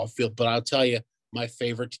law field. But I'll tell you, my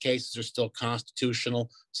favorite cases are still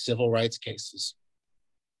constitutional civil rights cases.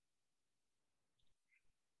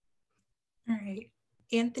 All right.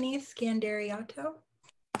 Anthony Scandariato.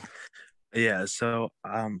 Yeah, so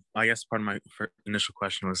I guess part of my initial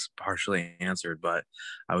question was partially answered, but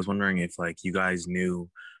I was wondering if like you guys knew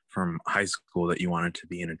from high school that you wanted to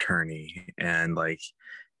be an attorney, and like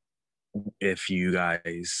if you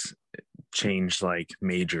guys changed like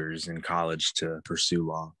majors in college to pursue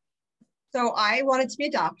law. So I wanted to be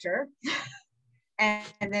a doctor, and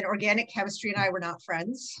then organic chemistry and I were not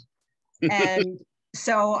friends. And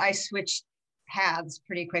so I switched paths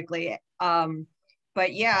pretty quickly.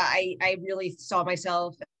 But yeah, I really saw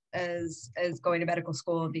myself as going to medical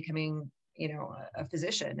school and becoming, a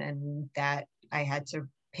physician, and that I had to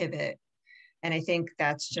pivot. And I think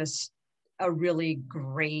that's just a really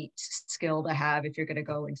great skill to have if you're going to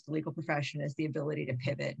go into the legal profession, is the ability to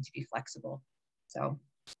pivot and to be flexible. So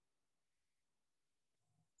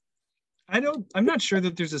I'm not sure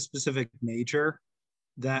that there's a specific major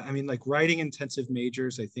like writing intensive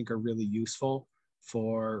majors, I think are really useful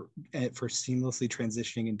for seamlessly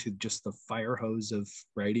transitioning into just the fire hose of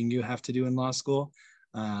writing you have to do in law school,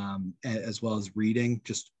 as well as reading,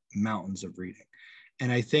 just mountains of reading. And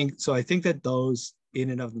I think that those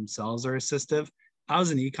in and of themselves are assistive. I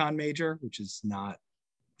was an econ major, which is not,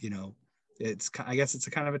 I guess it's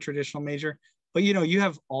a kind of a traditional major, but you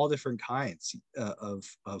have all different kinds of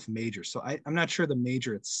majors. So I'm not sure the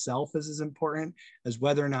major itself is as important as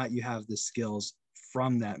whether or not you have the skills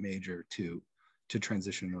from that major to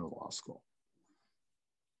transition into law school.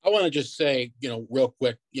 I want to just say, real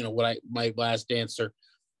quick, my last answer.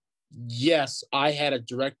 Yes, I had a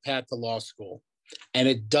direct path to law school, and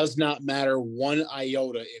it does not matter one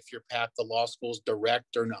iota if your path to law school is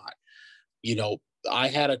direct or not. I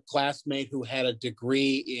had a classmate who had a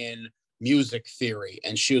degree in music theory,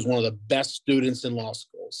 and she was one of the best students in law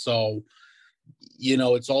school. So,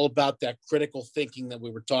 it's all about that critical thinking that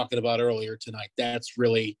we were talking about earlier tonight. That's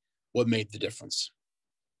really what made the difference.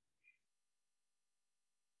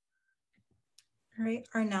 All right,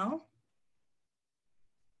 Arnell.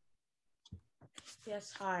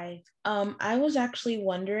 Yes, hi. I was actually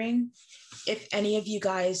wondering if any of you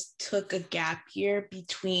guys took a gap year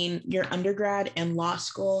between your undergrad and law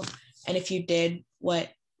school, and if you did, what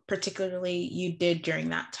particularly you did during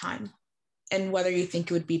that time, and whether you think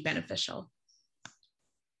it would be beneficial.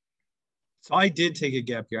 So I did take a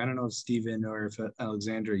gap year. I don't know if Stephen or if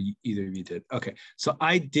Alexandra, either of you did. Okay, so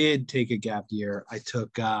I did take a gap year. I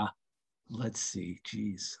took, 5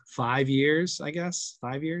 years, I guess,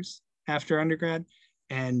 5 years after undergrad.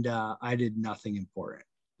 And I did nothing important.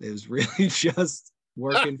 It was really just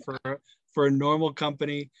working for a normal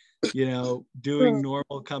company, doing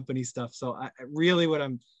normal company stuff. So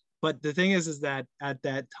but the thing is that at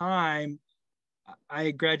that time, I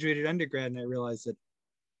graduated undergrad and I realized that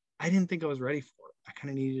I didn't think I was ready for it. I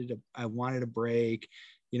kind of I wanted a break,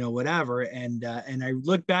 whatever. And I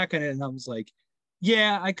look back on it and I was like,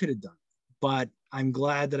 yeah, I could have done it. But I'm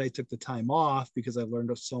glad that I took the time off because I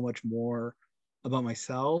learned so much more about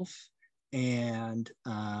myself, and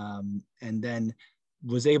then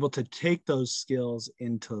was able to take those skills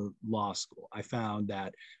into law school. I found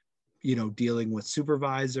that, dealing with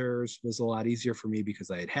supervisors was a lot easier for me because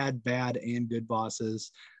I had bad and good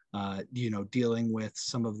bosses. Dealing with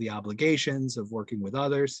some of the obligations of working with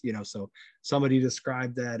others, so somebody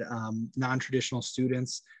described that non-traditional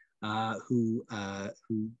students who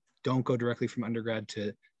don't go directly from undergrad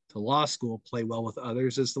to law school play well with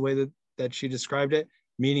others is the way that she described it,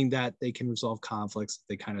 meaning that they can resolve conflicts.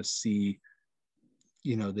 They kind of see,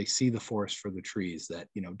 they see the forest for the trees, that,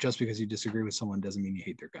 just because you disagree with someone doesn't mean you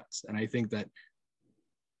hate their guts. And I think that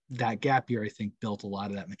gap year, I think, built a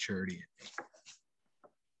lot of that maturity in me.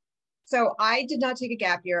 So I did not take a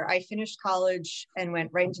gap year. I finished college and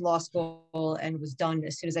went right into law school and was done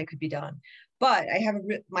as soon as I could be done. But I have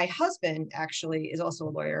my husband actually is also a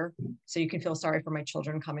lawyer, so you can feel sorry for my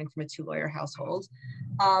children coming from a 2-lawyer household.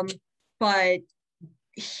 But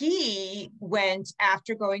he went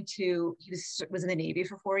after going to, he was in the Navy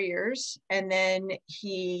for 4 years, and then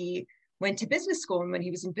he went to business school. And when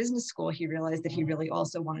he was in business school, he realized that he really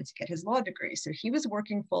also wanted to get his law degree. So he was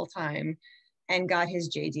working full time and got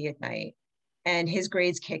his JD at night. And his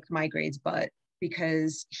grades kicked my grades butt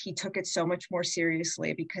because he took it so much more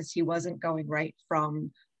seriously, because he wasn't going right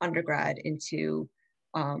from undergrad into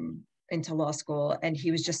law school. And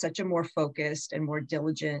he was just such a more focused and more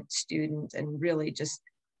diligent student, and really just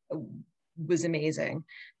was amazing.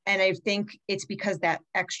 And I think it's because that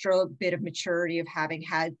extra bit of maturity of having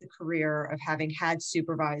had the career, of having had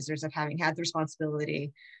supervisors, of having had the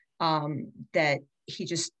responsibility, that he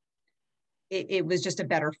just, it was just a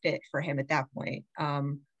better fit for him at that point.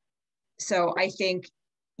 So I think,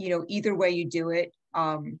 either way you do it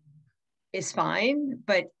is fine,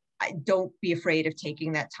 but don't be afraid of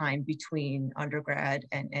taking that time between undergrad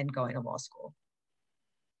and going to law school.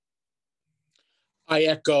 I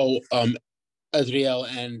echo Adriel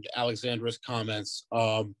and Alexandra's comments.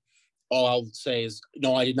 All I'll say is,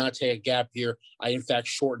 no, I did not take a gap year. I, in fact,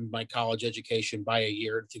 shortened my college education by a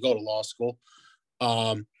year to go to law school.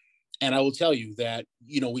 And I will tell you that,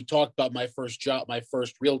 we talked about my first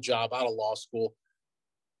real job out of law school.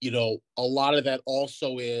 A lot of that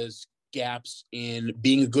also is gaps in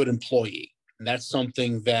being a good employee. And that's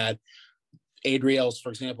something that Adriel's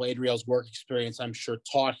work experience, I'm sure,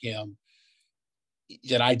 taught him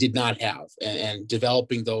that I did not have. And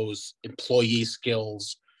developing those employee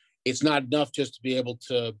skills, it's not enough just to be able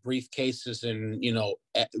to brief cases and,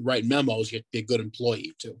 write memos. You have to be a good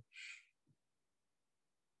employee too.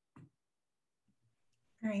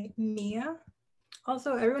 All right, Mia.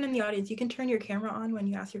 Also, everyone in the audience, you can turn your camera on when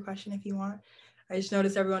you ask your question if you want. I just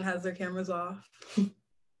noticed everyone has their cameras off.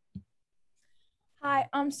 Hi,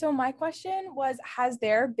 so my question was, has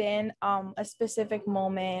there been a specific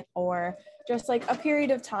moment or just like a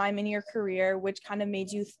period of time in your career which kind of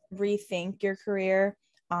made you rethink your career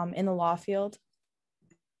in the law field?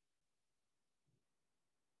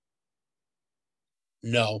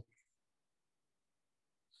 No,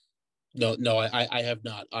 I have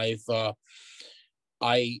not. I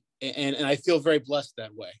feel very blessed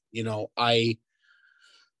that way.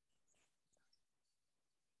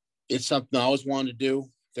 It's something I always wanted to do.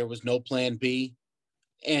 There was no plan B.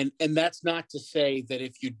 And that's not to say that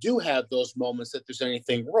if you do have those moments that there's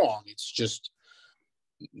anything wrong. It's just,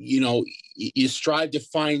 you strive to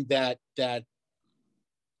find that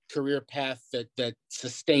career path that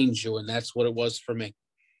sustains you. And that's what it was for me.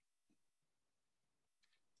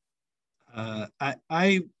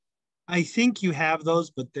 I think you have those,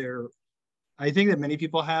 but I think that many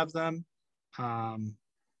people have them,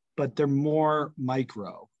 but they're more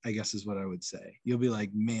micro, I guess is what I would say. You'll be like,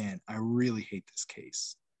 man, I really hate this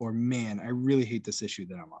case, or man, I really hate this issue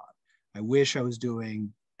that I'm on. I wish I was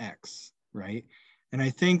doing X, right? And I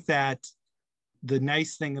think that the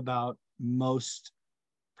nice thing about most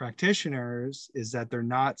practitioners is that they're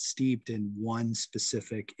not steeped in one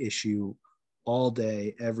specific issue all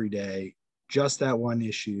day, every day, just that one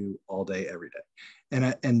issue all day, every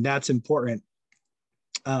day. And that's important.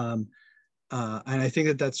 And I think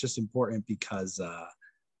that that's just important because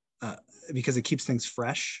it keeps things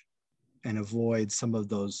fresh and avoids some of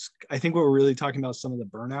those. I think what we're really talking about, some of the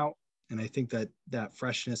burnout. And I think that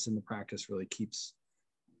freshness in the practice really keeps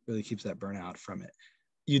that burnout from it.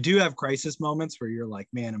 You do have crisis moments where you're like,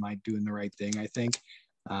 man, am I doing the right thing? I think.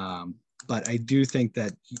 But I do think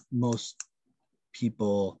that most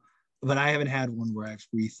people, but I haven't had one where I've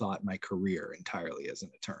rethought my career entirely as an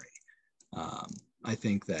attorney. I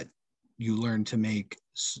think that you learn to make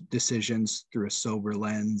decisions through a sober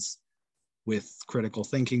lens with critical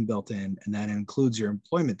thinking built in, and that includes your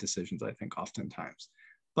employment decisions, I think, oftentimes.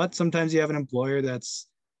 But sometimes you have an employer that's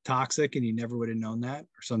toxic and you never would have known that,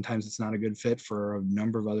 or sometimes it's not a good fit for a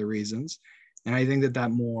number of other reasons. And I think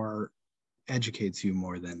that more educates you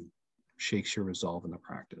more than shakes your resolve in the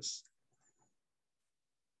practice.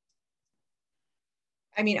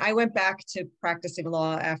 I mean, I went back to practicing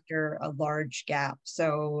law after a large gap.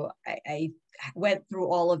 So I went through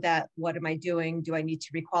all of that. What am I doing? Do I need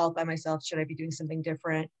to requalify myself? Should I be doing something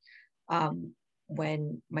different?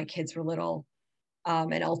 When my kids were little.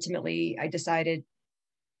 And ultimately I decided,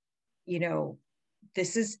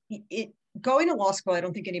 this is it. Going to law school, I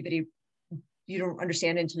don't think anybody, you don't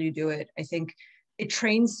understand it until you do it. I think it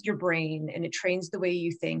trains your brain and it trains the way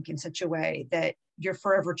you think in such a way that you're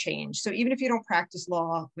forever changed. So even if you don't practice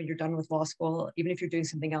law when you're done with law school, even if you're doing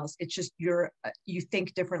something else, it's just you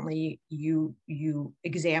think differently, you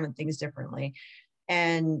examine things differently.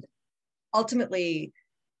 And ultimately,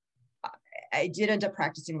 I did end up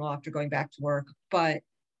practicing law after going back to work, but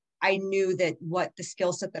I knew that what the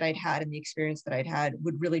skill set that I'd had and the experience that I'd had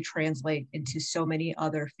would really translate into so many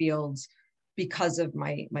other fields because of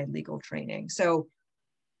my legal training. So,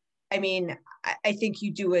 I mean, I think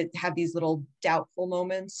you do have these little doubtful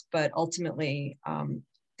moments, but ultimately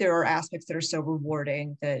there are aspects that are so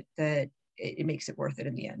rewarding that it makes it worth it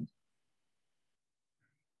in the end.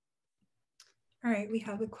 All right, we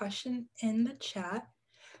have a question in the chat.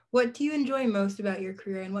 What do you enjoy most about your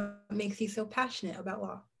career and what makes you so passionate about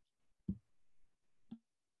law?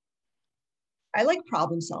 I like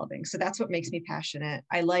problem solving. So that's what makes me passionate.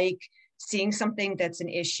 I like seeing something that's an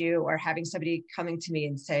issue or having somebody coming to me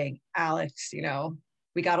and saying, Alex, you know,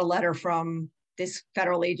 we got a letter from this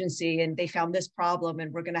federal agency and they found this problem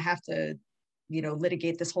and we're going to have to, you know,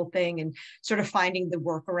 litigate this whole thing, and sort of finding the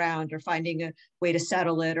workaround or finding a way to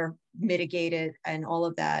settle it or mitigate it and all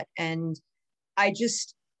of that. And I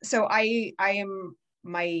am,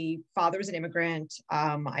 my father was an immigrant.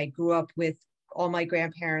 I grew up with all my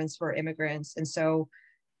grandparents were immigrants. And so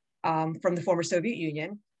from the former Soviet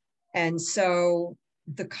Union. And so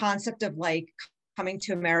the concept of like coming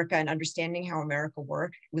to America and understanding how America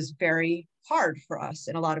worked was very hard for us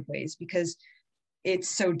in a lot of ways, because it's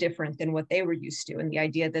so different than what they were used to. And the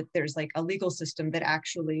idea that there's like a legal system that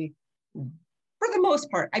actually, for the most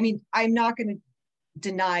part, I mean, I'm not going to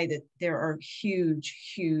deny that there are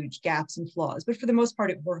huge, huge gaps and flaws, but for the most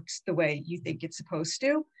part, it works the way you think it's supposed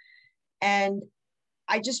to. And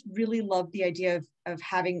I just really love the idea of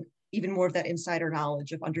having even more of that insider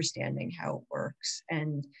knowledge of understanding how it works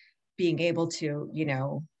and being able to, you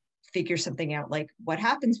know, figure something out, like what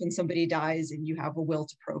happens when somebody dies and you have a will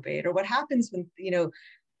to probate, or what happens when, you know,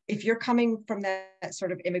 if you're coming from that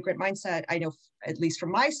sort of immigrant mindset. I know, at least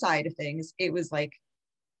from my side of things, it was like,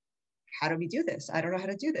 how do we do this? I don't know how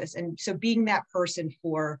to do this. And so being that person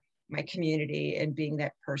for my community and being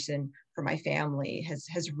that person for my family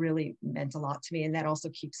has really meant a lot to me. And that also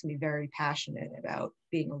keeps me very passionate about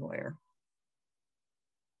being a lawyer.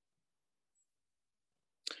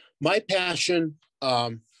 My passion,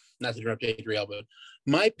 not to interrupt Adriel, but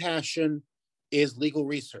my passion is legal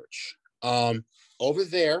research. Over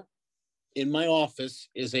there in my office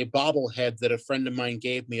is a bobblehead that a friend of mine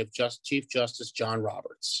gave me of Chief Justice John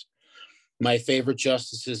Roberts. My favorite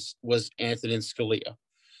justice was Antonin Scalia.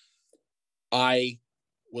 I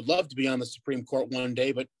would love to be on the Supreme Court one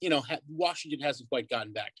day, but, you know, Washington hasn't quite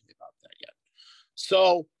gotten back to me about that yet.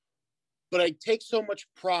 So, but I take so much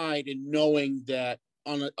pride in knowing that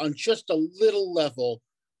on just a little level,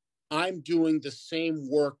 I'm doing the same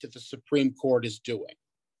work that the Supreme Court is doing.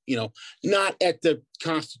 You know, not at the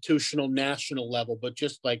constitutional national level, but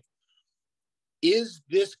just like, is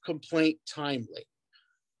this complaint timely?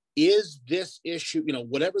 Is this issue, you know,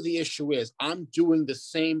 whatever the issue is, I'm doing the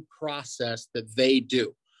same process that they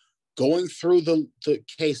do, going through the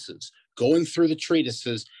cases, going through the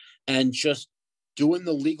treatises, and just doing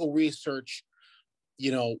the legal research,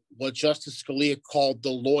 you know, what Justice Scalia called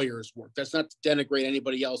the lawyer's work. That's not to denigrate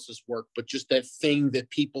anybody else's work, but just that thing that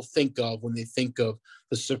people think of when they think of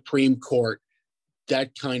the Supreme Court,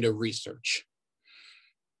 that kind of research.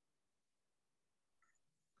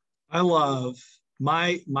 I love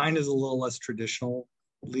mine is a little less traditional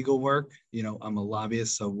legal work. You know, I'm a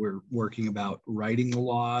lobbyist, so we're working about writing the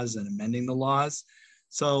laws and amending the laws.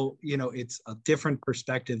 So, you know, it's a different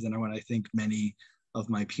perspective than what I think many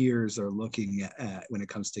of my peers are looking at when it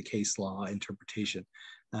comes to case law interpretation.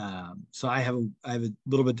 So I have a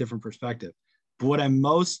little bit different perspective. But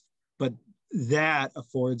that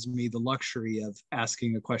affords me the luxury of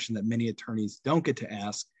asking a question that many attorneys don't get to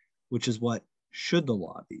ask, which is, what should the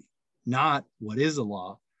law be? Not what is a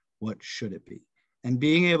law, what should it be? And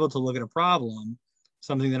being able to look at a problem,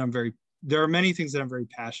 something that there are many things that I'm very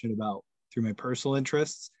passionate about through my personal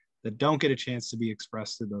interests that don't get a chance to be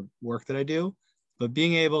expressed through the work that I do. But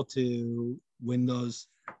being able to, when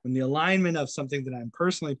the alignment of something that I'm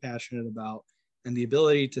personally passionate about and the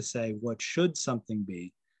ability to say, what should something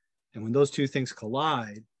be? And when those two things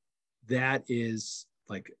collide, that is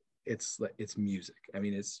like, it's music. I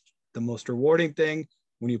mean, it's the most rewarding thing.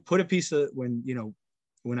 When you put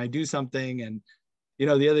when I do something, and, you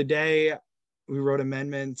know, the other day we wrote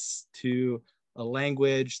amendments to a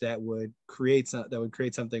language that would create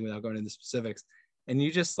something without going into specifics. And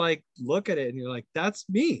you just like look at it and you're like, that's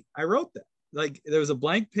me. I wrote that. Like, there was a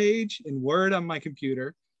blank page in Word on my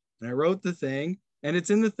computer and I wrote the thing, and it's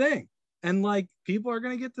in the thing. And like, people are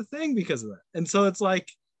going to get the thing because of that. And so it's like,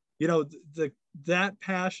 you know, that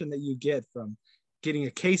passion that you get from getting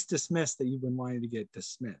a case dismissed that you've been wanting to get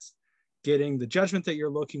dismissed, getting the judgment that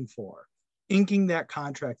you're looking for, inking that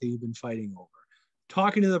contract that you've been fighting over,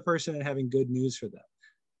 talking to the person and having good news for them,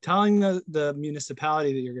 telling the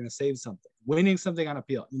municipality that you're going to save something, winning something on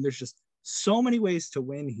appeal. I mean, there's just so many ways to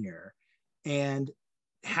win here. And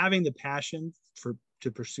having the passion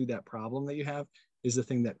to pursue that problem that you have is the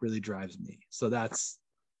thing that really drives me. So that's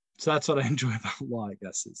what I enjoy about law, I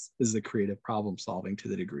guess, is the creative problem solving to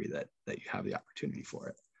the degree that you have the opportunity for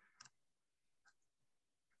it.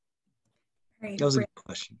 Right. That was a good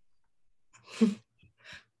question.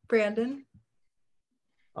 Brandon?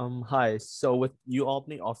 Hi. So with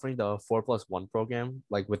UAlbany offering the 4+1 program,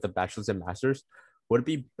 like with the bachelor's and master's, would it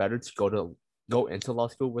be better to go into law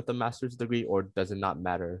school with a master's degree, or does it not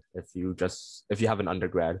matter if you have an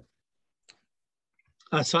undergrad?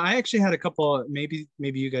 So I actually had a couple, maybe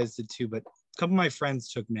you guys did too, but a couple of my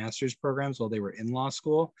friends took master's programs while they were in law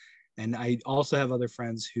school. And I also have other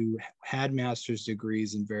friends who had master's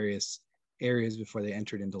degrees in various areas before they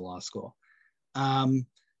entered into law school.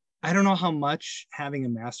 I don't know how much having a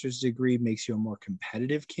master's degree makes you a more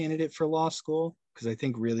competitive candidate for law school, because I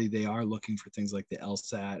think really they are looking for things like the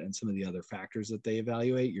LSAT and some of the other factors that they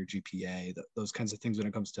evaluate, your GPA, those kinds of things when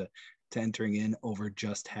it comes to entering in over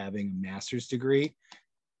just having a master's degree.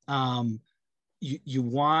 You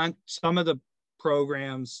want some of the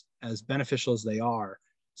programs, as beneficial as they are,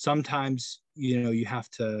 sometimes, you know, you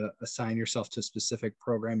have to assign yourself to a specific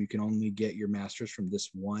program. You can only get your master's from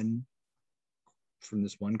this one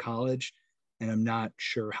college. And I'm not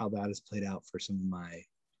sure how that has played out for some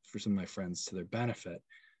of my friends to their benefit.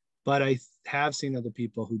 But I have seen other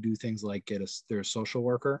people who do things like they're a social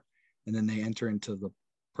worker, and then they enter into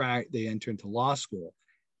law school,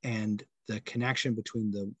 and the connection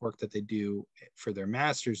between the work that they do for their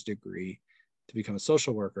master's degree to become a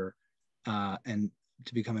social worker and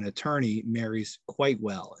to become an attorney marries quite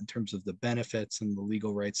well in terms of the benefits and the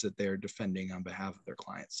legal rights that they're defending on behalf of their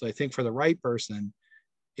clients. So I think for the right person,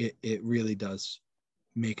 it really does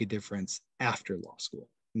make a difference after law school,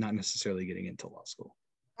 not necessarily getting into law school.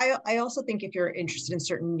 I also think if you're interested in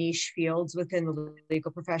certain niche fields within the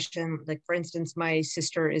legal profession, like for instance, my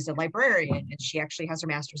sister is a librarian and she actually has her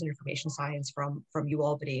master's in information science from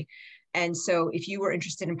UAlbany. And so if you were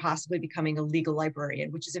interested in possibly becoming a legal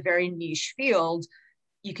librarian, which is a very niche field,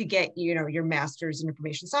 you could get, you know, your master's in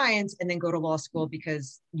information science and then go to law school,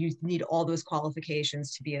 because you need all those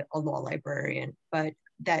qualifications to be a law librarian. But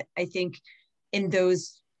that, I think, in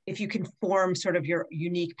those, if you can form sort of your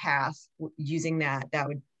unique path using that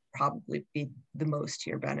would probably be the most to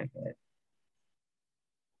your benefit.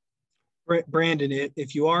 Brandon,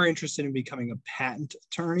 if you are interested in becoming a patent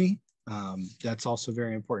attorney, that's also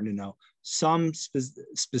very important to know.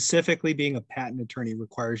 Specifically being a patent attorney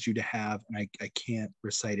requires you to have, and I can't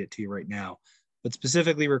recite it to you right now, but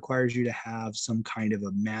specifically requires you to have some kind of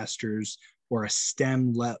a master's or a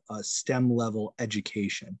STEM level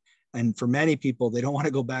education. And for many people, they don't want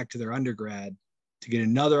to go back to their undergrad to get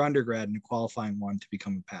another undergrad and a qualifying one to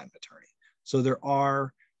become a patent attorney. So there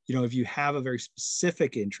are, you know, if you have a very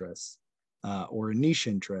specific interest or a niche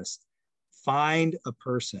interest, find a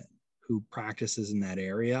person who practices in that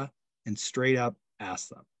area and straight up ask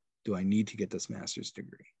them, do I need to get this master's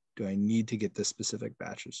degree? Do I need to get this specific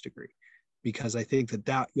bachelor's degree? Because I think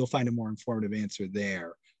that you'll find a more informative answer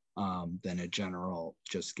there than a general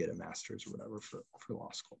just get a master's or whatever for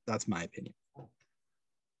law school. That's my opinion.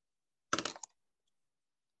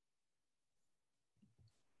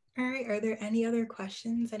 All right, are there any other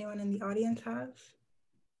questions anyone in the audience has?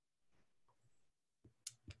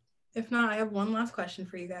 If not, I have one last question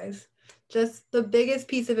for you guys. Just the biggest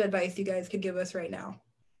piece of advice you guys could give us right now.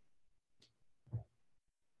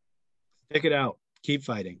 Stick it out. Keep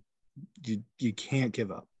fighting. You can't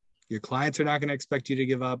give up. Your clients are not going to expect you to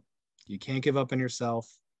give up. You can't give up on yourself.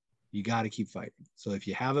 You got to keep fighting. So if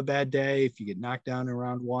you have a bad day, if you get knocked down in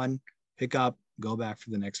round one, pick up, go back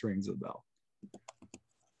for the next rings of the bell.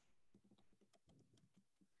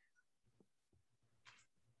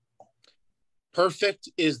 Perfect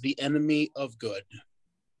is the enemy of good.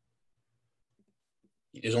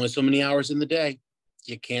 There's only so many hours in the day.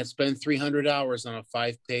 You can't spend 300 hours on a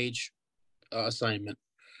 5-page assignment.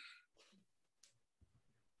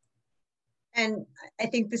 And I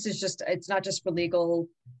think this is it's not just for legal,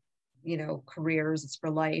 you know, careers, it's for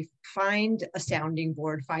life. Find a sounding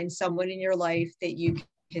board, find someone in your life that you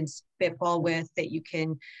can spitball with, that you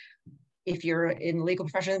can, if you're in the legal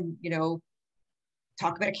profession, you know,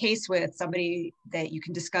 talk about a case with, somebody that you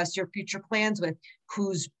can discuss your future plans with,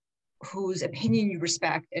 who's whose opinion you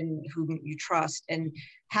respect and whom you trust, and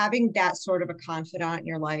having that sort of a confidant in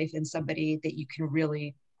your life and somebody that you can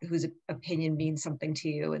really, whose opinion means something to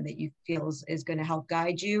you and that you feel is going to help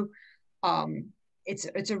guide you.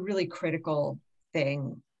 It's a really critical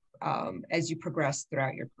thing as you progress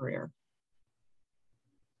throughout your career.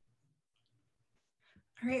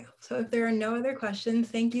 All right, so if there are no other questions,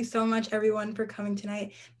 thank you so much everyone for coming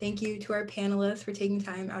tonight. Thank you to our panelists for taking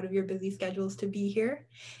time out of your busy schedules to be here.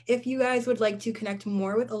 If you guys would like to connect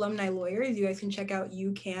more with alumni lawyers, you guys can check out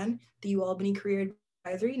UCAN, the UAlbany Career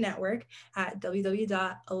Advisory Network, at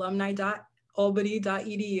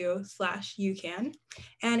www.alumni.albany.edu/UCAN.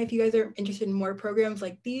 And if you guys are interested in more programs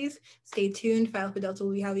like these, stay tuned. Phi Alpha Delta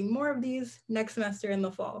will be having more of these next semester in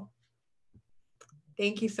the fall.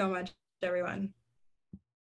 Thank you so much, everyone.